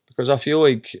that? Because I feel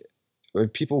like when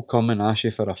people come and ask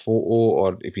you for a photo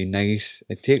or to be nice,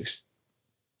 it takes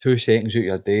 2 seconds out of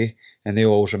your day, and they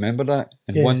always remember that.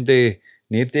 And Yeah. one day,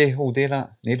 nobody will do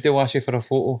that. Nobody will ask you for a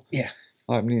photo. Yeah.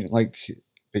 I mean, like,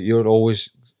 but you're always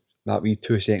that wee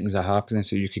 2 seconds of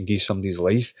happiness so you can give somebody's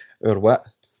life. Or what?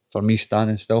 For me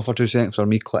standing still for 2 seconds, for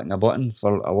me clicking a button,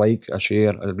 for a like, a share,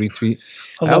 a retweet.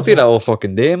 I I'll love do that that. all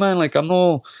fucking day, man. Like I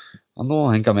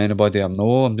think I'm anybody.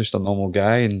 I'm just a normal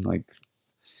guy, and like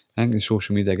I think the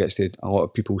social media gets to a lot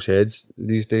of people's heads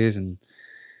these days, and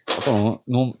I don't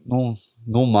know,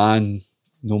 no man,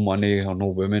 no money or no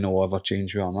woman will ever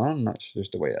change who I'm on. That's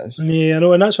just the way it is. Yeah, I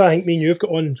know, and that's why I think me and you've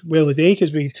got on well today,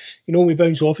 because we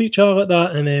bounce off each other like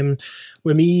that. And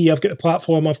with me, I've got the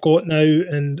platform I've got now,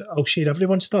 and I'll share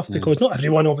everyone's stuff because not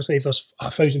everyone, obviously, if there's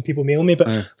 1,000 people mail me, but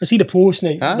if I see the post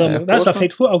and that's a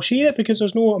faithful, I'll share it because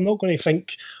I'm not going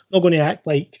to act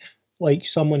like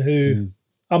someone who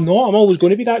I'm not. I'm always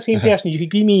going to be that same person. You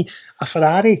could give me a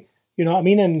Ferrari, you know what I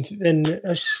mean, and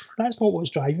that's not what's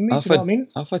driving me. Do you know what I mean?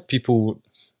 I've had people.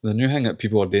 The new thing that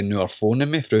people are doing now are phoning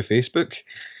me through Facebook.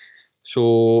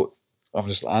 So I'm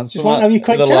just answering want a wee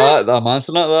quick chat? I'm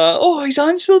answering it. Oh, he's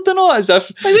answered or not? As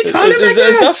if was as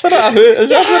if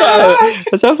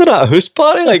they're at a house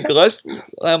party. Like,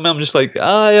 I'm just like,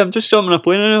 I'm just jumping a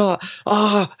plane. And like,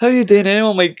 how you doing? And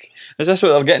I'm like, is this what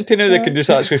they're getting to now? They can just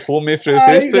actually phone me through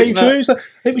Facebook. Right, so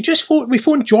it's like, we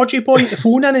phoned Georgie boy at the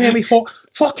phone in, and then we thought,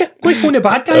 fuck it, go phone the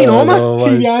bad guy, man.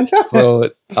 See the answer.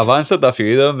 So I've answered a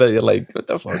few of them, but you're like, what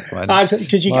the fuck, man?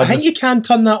 Because I think you can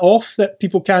turn that off, that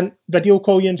people can't video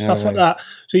call you and stuff like that.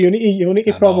 So you need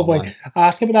to probably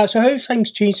ask about that. So how have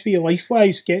things changed for you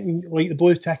life-wise, getting like the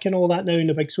blue tick and all that now in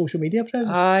the big social media presence?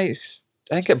 I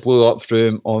think it blew up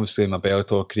through obviously my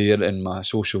Bellator career and my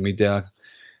social media.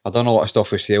 I done a lot of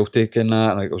stuff with Celtic and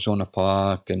that, like I was on the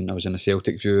park and I was in a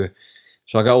Celtic View.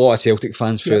 So I got a lot of Celtic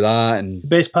fans through that. And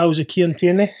best pals with Kieran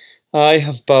Tierney. I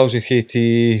have pals with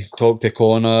KT, talk to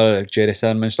Connor, Jerry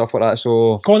Cinnamon, stuff like that.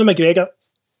 So Conor McGregor.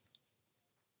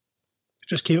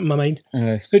 Just came in my mind.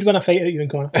 Who'd win a fight out, you and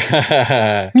Conor?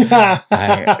 I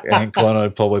think Connor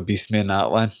would probably beast me in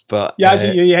that one. But you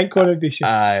think Conor would beast you?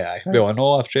 Aye. Well, I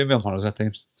know I've trained with him hundreds of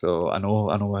times, so I know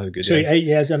how good he is. So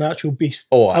he is an actual beast.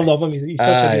 Oh, I love him. He's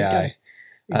such a good guy.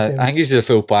 I think he's the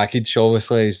full package.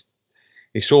 Obviously,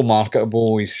 he's so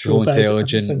marketable. He's so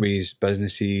intelligent with his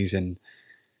businesses, and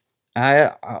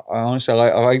I honestly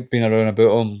I like being around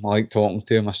about him. I like talking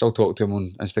to him. I still talk to him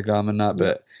on Instagram and that,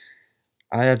 but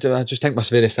I just think that's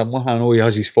very similar. I know he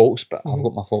has his faults, but I've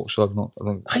got my faults, so I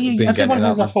don't get Everyone into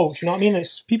has that their one. faults, you know what I mean?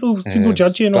 It's people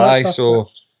judge you and all But that aye, stuff. so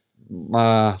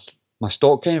my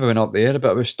stock kind of went up there,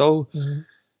 but it was still. Mhm.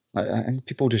 I think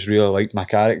people just really liked my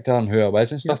character and who I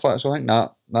was and stuff like that. So I think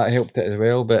that helped it as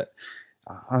well. But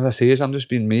as I say, I'm just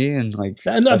being me, and like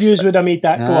The interviews would have made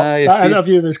that go Aye, up. if That pe-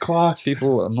 interview was class.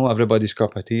 people, not everybody's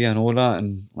cup of tea. I know that,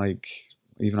 and like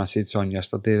even I said something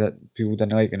yesterday that people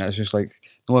didn't like, and it's just like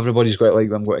not everybody's got to like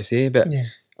what I'm going to say, but. Yeah.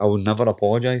 I will never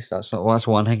apologise. That's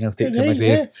one thing I'll take to my Right,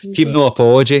 grave. yeah. Keep no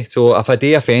apology. So if I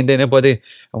do offend anybody,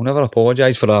 I'll never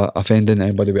apologise for offending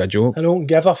anybody with a joke. I don't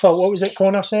give a fuck. What was it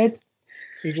Connor said?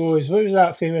 He goes, what was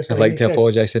that famous I'd line like he to said?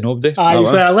 apologise to nobody. Aye, he That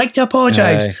was one. like, I'd like to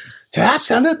apologise Aye. to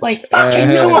absolutely fucking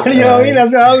no one. You know what I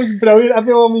mean? That was brilliant.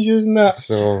 Everyone was using that.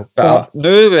 So, but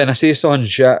now when I say something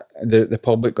shit, the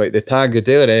public, like, they tag the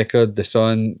Daily Record, the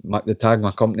Sun, they tag my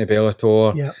company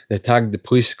Bellator, Yeah. they tag the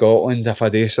Police Scotland if I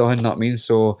do something, that means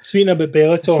so. Speaking about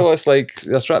Bellator, So it's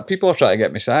like, people are trying to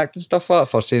get me sacked and stuff like that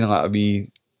for saying like a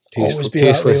wee Always be that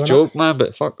way, tasteless won't it? joke, man,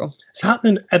 but fuck them. it's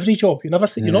happening in every job. You're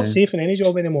Yeah. not safe in any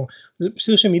job anymore.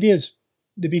 Social media is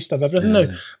the beast of everything Yeah.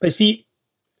 now. But see,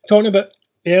 talking about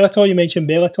Bellator, you mentioned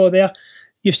Bellator there.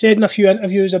 You've said in a few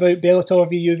interviews about Bellator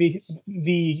v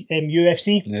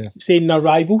UFC, Yeah. saying they're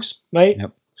rivals, right?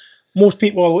 Yep. Most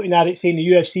people are looking at it saying the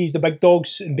UFC is the big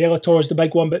dogs and Bellator is the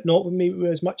big one, but not with maybe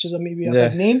as much as maybe a Yeah.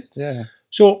 big name. Yeah.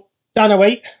 So Dana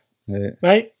White, Yeah.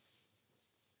 right,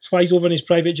 flies over in his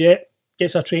private jet,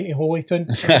 gets a train to Holytown.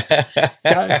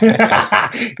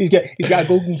 he's got a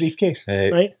golden briefcase,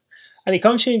 Right. right? And he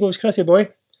comes to you and goes, Chrissy boy,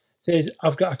 says,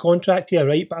 I've got a contract here,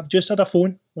 right? But I've just had a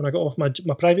phone when I got off my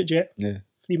private jet, Yeah.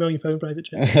 £3 million private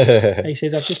jet. And he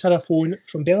says, I've just had a phone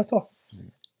from Bellator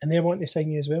and they're wanting to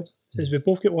sign you as well. Says, we've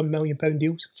both got £1 million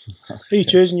deals. Who are you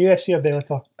choosing, UFC or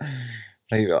Bellator?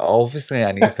 Right, obviously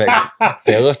I need to pick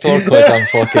Bellator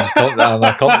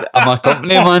because I'm a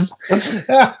company man.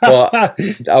 But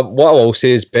what I will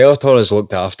say is Bellator has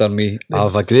looked after me. I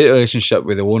have a great relationship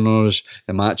with the owners,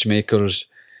 the matchmakers,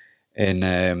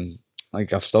 and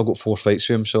like I've still got 4 fights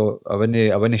with them, so I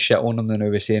wouldn't shit on them now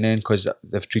with saying because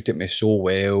they've treated me so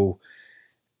well,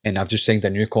 and I've just signed a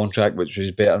new contract which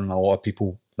was better than a lot of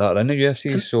people that are in the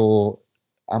UFC. So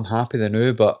I'm happy there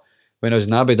now. But when I was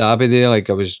in Abu Dhabi there, like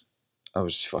I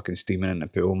was fucking steaming in the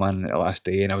pool, man, the last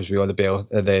day, and I was with all the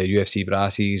UFC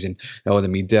brassies and all the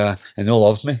media, and they all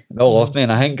loved me. They all loved me,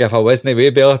 and I think if I wasn't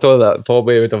with Bellator, that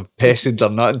probably would have pestered or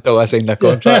not until I signed a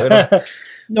contract with them.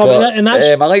 No, But, that's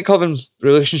I like having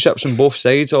relationships on both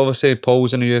sides. Obviously,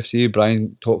 Paul's in the UFC,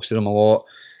 Brian talks to them a lot,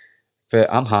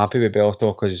 but I'm happy with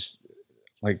Bellator because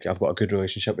like I've got a good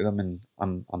relationship with them,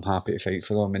 and I'm happy to fight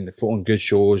for them, and they put on good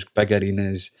shows, big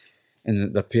arenas.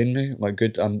 And they're paying me like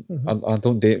good. I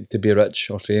don't date to be rich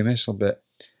or famous, but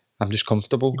I'm just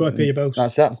comfortable. You've got to pay your bills.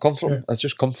 That's it. I'm comfortable. Yeah. It's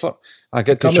just comfort. I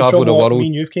get to coming travel from the what world. me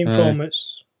and you've came from.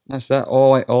 It's That's it.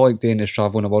 All I like doing is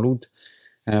traveling the world,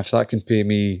 and if that can pay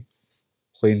me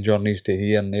plane journeys to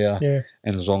here and there, yeah.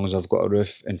 and as long as I've got a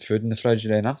roof and food in the fridge,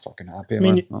 then I'm fucking happy, mean,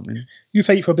 man. You know what I mean? You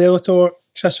fight for Bellator,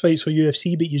 Chris fights for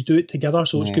UFC, but you do it together,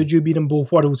 so it's good you be in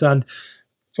both worlds. And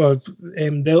for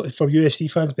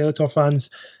UFC fans, Bellator fans,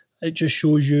 it just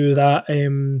shows you that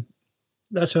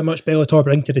that's how much Bellator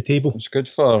bring to the table It's good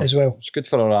for as well. It's good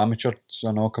for our amateurs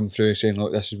and all come through saying,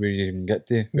 look, this is where you can get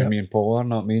to. Yep. Me and Paul are,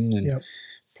 know what I mean? And Yep.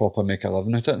 proper make a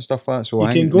living at it and stuff like that. So You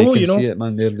I can think go, they can you know. see it,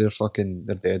 man.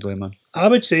 They're deadly, man. I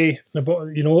would say,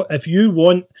 you know, if you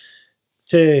want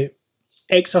to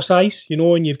exercise, you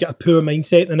know, and you've got a poor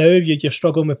mindset and now you're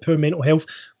struggling with poor mental health,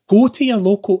 go to your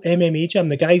local MMA gym.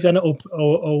 The guys in it will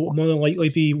more than likely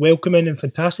be welcoming and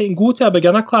fantastic. And go to a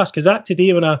beginner class, because that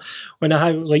today when I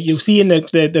have, like you'll see in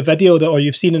the video that, or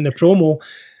you've seen in the promo,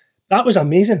 that was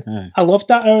amazing. Aye. I loved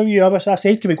that hour you ever. I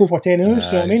said, can we go for 10 hours?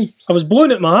 You know what I mean? Nice. I was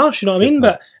blowing at my arse, you know what I mean?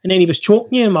 good, And then he was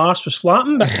choking you and my arse was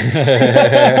flapping. But,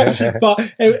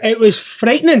 but it was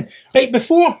frightening. Right,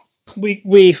 before we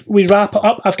wrap it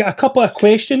up, I've got a couple of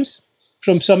questions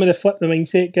from some of the Flip the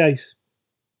Mindset guys.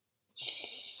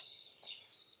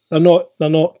 They're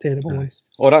not terrible ones.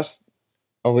 Oh,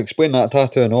 I'll explain that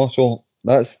tattoo and also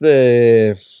that's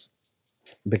the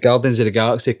Guardians of the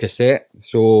Galaxy cassette.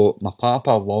 So my papa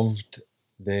loved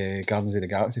the Guardians of the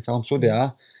Galaxy film, so did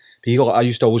I. But I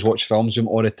used to always watch films with him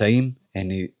all the time,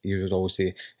 and he would always say,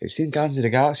 "Have you seen Guardians of the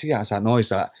Galaxy yet?" I said, "No."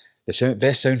 He's like,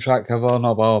 best soundtrack ever, and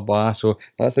blah blah blah. So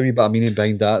that's a wee bit of meaning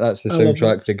behind that. That's the I love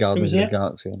soundtrack it. for Guardians It of was the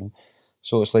Galaxy, you know.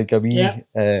 So it's like a wee Yeah.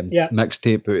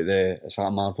 mixtape out it's like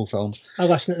a Marvel film. I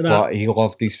listened to that. But he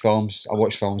loved these films. I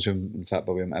watch films with him, in fact,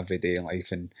 with him every day in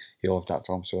life, and he loved that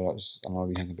film. So that was another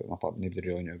wee thing about my papa. Nobody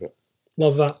really knew about.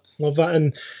 Love that.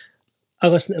 And I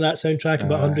listened to that soundtrack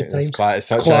about 100 times. It's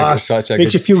such Class. such a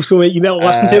Makes good. you feel so. You better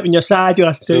listen to it when you're sad. You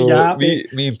listen to it when you're So happy.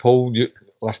 me and Paul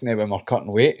listen to it when we're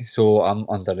cutting weight. So I'm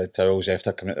under the towels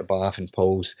after coming out the bath, and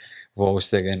Paul's always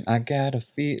singing, "I got a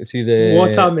feet." See the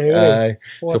What a memory.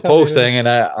 So Paul's singing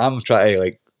it. I'm trying to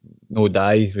like no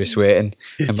die with sweating,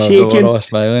 and we're all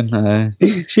smiling.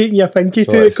 Shaking your pinky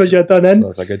So to it it's- because you're done in. So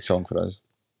it's a good song for us.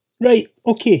 Right,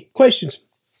 okay. Questions.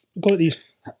 Got these.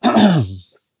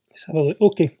 Let's have a look.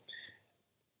 Okay.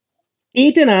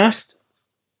 Aidan asked,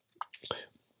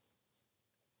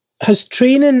 has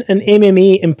training in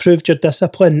MMA improved your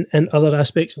discipline in other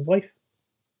aspects of life?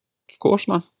 Of course,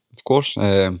 man. Of course.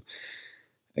 It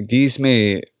gives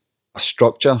me a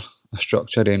structure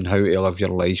in how to live your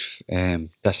life,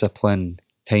 discipline,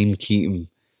 timekeeping,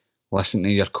 listen to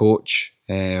your coach.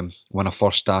 When I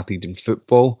first started in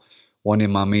football, one of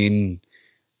my main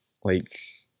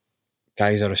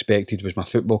guys I respected was my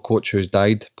football coach who's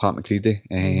died, Pat McCready,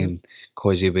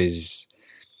 because he was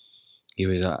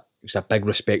a big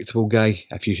respectable guy.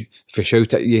 If he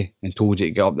shouted at you and told you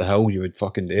to get up the hill, you would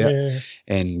fucking do it. Yeah.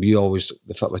 And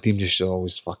the football team just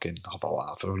always fucking have a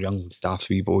laugh for young daft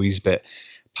wee boys. But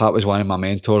Pat was one of my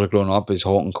mentors growing up as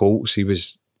Hawton Colts. He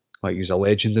was a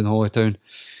legend in Holytown.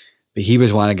 But he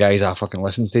was one of the guys I fucking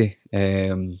listened to.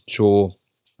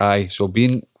 So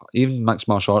being even mixed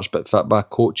martial arts but fit back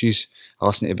coaches, I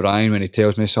listen to Brian when he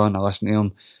tells me something, I listen to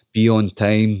him. Be on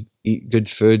time, eat good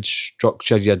food,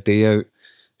 structure your day out.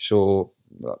 So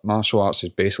martial arts has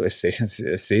basically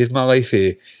saved my life.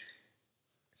 There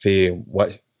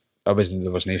was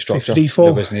no structure. Free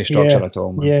fall. There was no structure at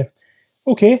all, man. Yeah.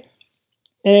 Okay.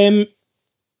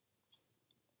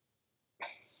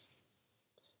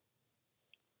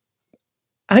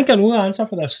 I think I know the answer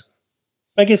for this.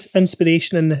 Biggest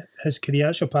inspiration in his career,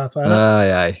 it's your papa, innit?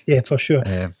 Aye. Yeah, for sure.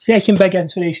 Second big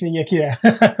inspiration in your career.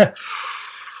 I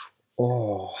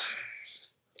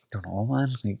don't know, man.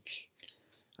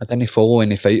 I didn't follow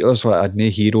any fighters. I had no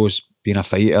heroes being a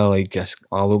fighter.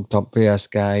 I looked up to this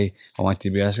guy. I wanted to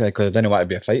be this guy because I didn't want to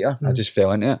be a fighter. I just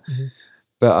fell into it. Mm-hmm.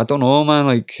 But I don't know, man.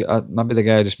 Maybe the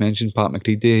guy I just mentioned, Pat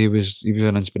McCready, he was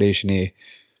an inspiration.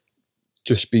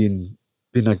 Just being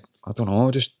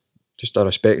just a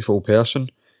respectful person.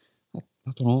 I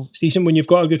don't know. It's decent when you've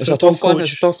got a good It's a football tough one.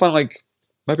 coach. It's a tough one.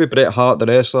 Maybe Bret Hart, the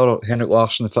wrestler, or Henrik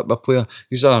Larsson, the football player.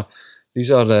 These are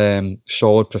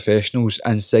solid professionals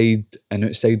inside and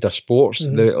outside their sports.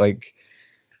 Mm-hmm. They're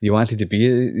you wanted to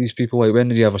be these people. When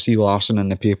did you ever see Larsson in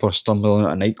the paper stumbling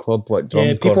at a nightclub drunk?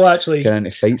 Yeah, people actually getting into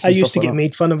fights. I used to get that.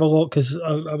 made fun of a lot because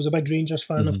I was a big Rangers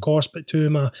fan, of course, but three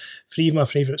of my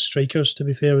favourite strikers, to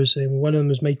be fair, was one of them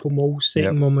was Michael Moles,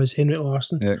 second one was Henrik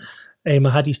Larsson. Yeah. I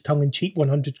had his tongue-in-cheek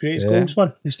 100 greatest goals one.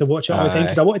 I used to watch it all the time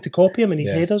because I wanted to copy him and his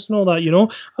headers and all that,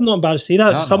 I'm not embarrassed to say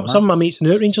that. Some of my mates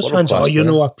now Rangers fans,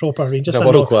 a proper Rangers fan.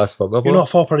 World-class football. You're not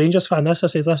a proper Rangers fan. I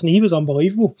said, listen, he was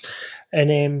unbelievable.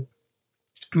 And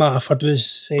Matt Afford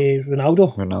was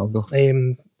Ronaldo.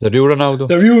 The real Ronaldo.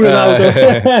 The real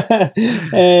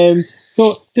Ronaldo.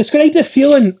 So describe the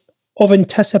feeling of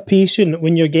anticipation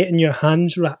when you're getting your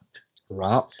hands wrapped.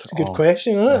 Wrapped? It's a good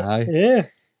question, isn't it? Aye.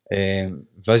 Yeah.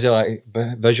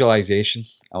 Visualization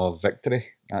of victory.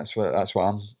 That's what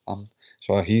I'm.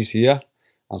 So he's here.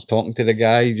 I'm talking to the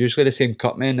guy. Usually the same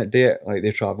cut men that do it.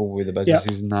 They travel with the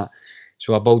businesses and that.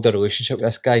 So I build a relationship with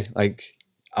this guy.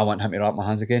 I want him to wrap my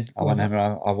hands again. I won him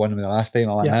the last time.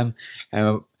 I want him.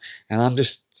 And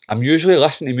I'm usually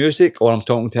listening to music or I'm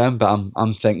talking to him, but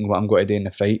I'm thinking what I'm going to do in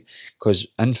the fight. Because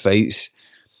in fights,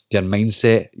 your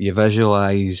mindset, you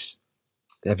visualise.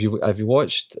 Have you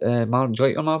watched do you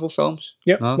like your Marvel films?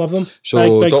 Yep, no? love them.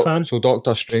 So big fan. So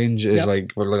Doctor Strange is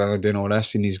we're doing all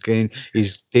this, and he's doing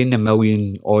a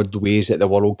million odd ways that the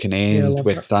world can end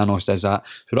with Thanos does that.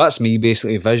 So that's me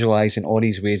basically visualising all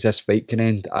these ways this fight can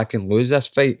end. I can lose this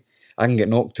fight. I can get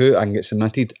knocked out. I can get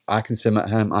submitted. I can submit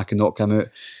him. I can knock him out.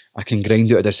 I can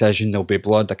grind out a decision. There'll be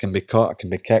blood. I can be cut. I can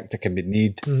be kicked. I can be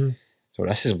kneed. Mm-hmm. So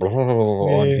this is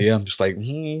on here. I'm just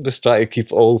just trying to keep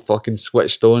it all fucking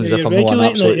switched on as if I'm not an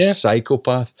absolute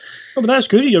psychopath. Oh, but that's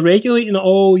good. You're regulating it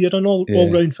all. You're an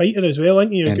all-round fighter as well,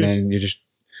 aren't you? Then you just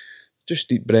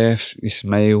deep breath, you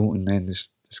smile, and then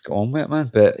just get on with it,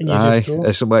 man. But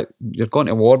it's like you're going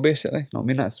to war basically. You know what I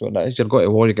mean? That's what that is. You're going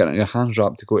to war. You're getting your hands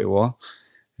wrapped to go to war,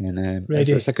 and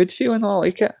it's a good feeling. I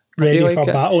like it. Ready for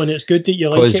battle, and it's good that you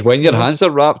like it. Because when your hands are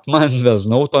wrapped, man, there's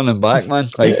no turning back, man.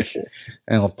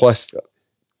 And plus,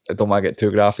 I don't want to get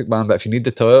too graphic, man, but if you need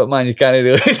the toilet, man, you can't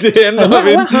really do it.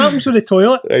 What happens with the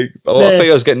toilet? A lot of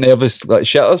fighters get nervous, like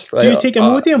shitters. Do you take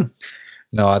Imodium?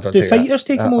 No, I don't. Do fighters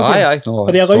take Imodium? Aye, no.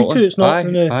 Are they allowed to? It's not.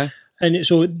 Aye. And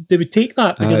so they would take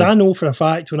that because I know for a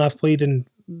fact when I've played in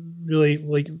really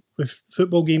like with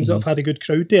football games that have had a good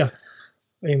crowd there.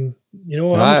 You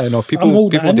know, Aye, no, people, I'm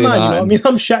holding people it in, do man. that. You know what I mean?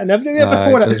 I'm shitting everywhere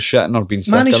before There's it. shitting or being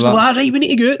sick Man, he's or just that. like, right, we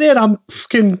need to go out there. I'm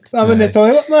in the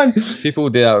toilet, man. People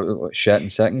do that like, shit in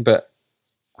second, but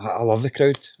I love the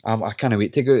crowd. I can't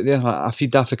wait to go out there. I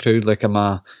feed off the crowd like I'm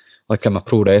a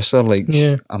pro wrestler. Like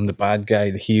Yeah. I'm the bad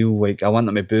guy, the heel. Like I want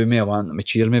them to boo me, I want them to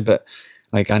cheer me, but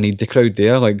like I need the crowd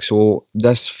there. Like so,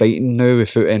 this fighting now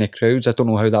without any crowds, I don't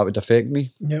know how that would affect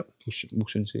me. Yep. We'll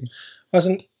soon see.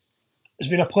 Listen, it's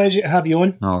been a pleasure to have you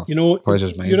on. No, You know,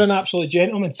 pleasure's mine. you're an absolute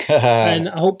gentleman. And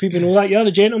I hope people know that. You're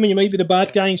a gentleman, you might be the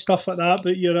bad guy and stuff like that,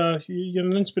 but you're an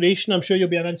inspiration. I'm sure you'll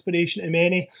be an inspiration to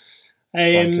many.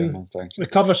 Thank you, man. Thank you. We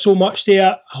cover so much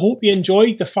there. I hope you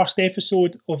enjoyed the first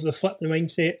episode of the Flip the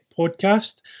Mindset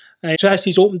podcast. Chris,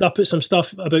 he's opened up at some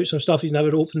stuff he's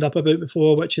never opened up about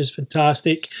before, which is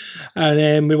fantastic.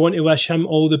 And we want to wish him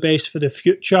all the best for the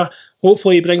future.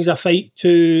 Hopefully he brings a fight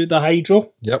to the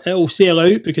Hydro. Yep. It'll sail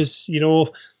out because, you know,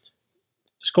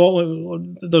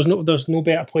 Scotland, there's no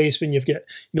better place when you've got,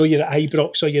 you know, you're at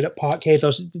Ibrox or you're at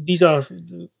Parkhead. These are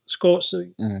Scots,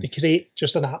 they create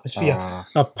just an atmosphere.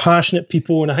 They're passionate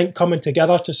people, and I think coming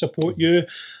together to support you,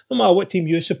 no matter what team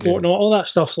you support, and all that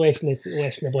stuff's left in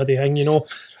the bloody thing, you know.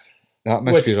 That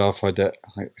must be rough. I did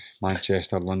like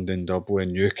Manchester, London,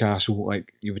 Dublin, Newcastle.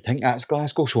 Like you would think that's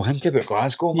Glasgow. So think about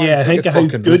Glasgow, man. Yeah, think of how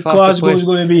fucking good roof off the Glasgow's place.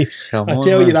 going to be. Come I on,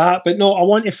 tell you man. that. But no, I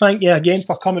want to thank you again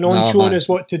for coming on, Nah, showing man. us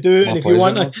what to do. My And if you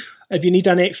want, pleasure, if you need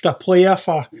an extra player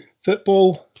for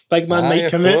football, big man Aye, might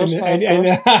of come course, out man, and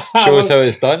show us how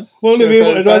it's done. won't Show be us how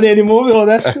able to it's run done. anymore with all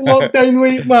this lockdown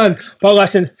weight, man. But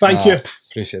listen, thank Nah, you.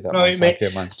 Appreciate that, All man. right, mate.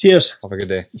 Thank you, man. Cheers. Have a good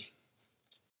day.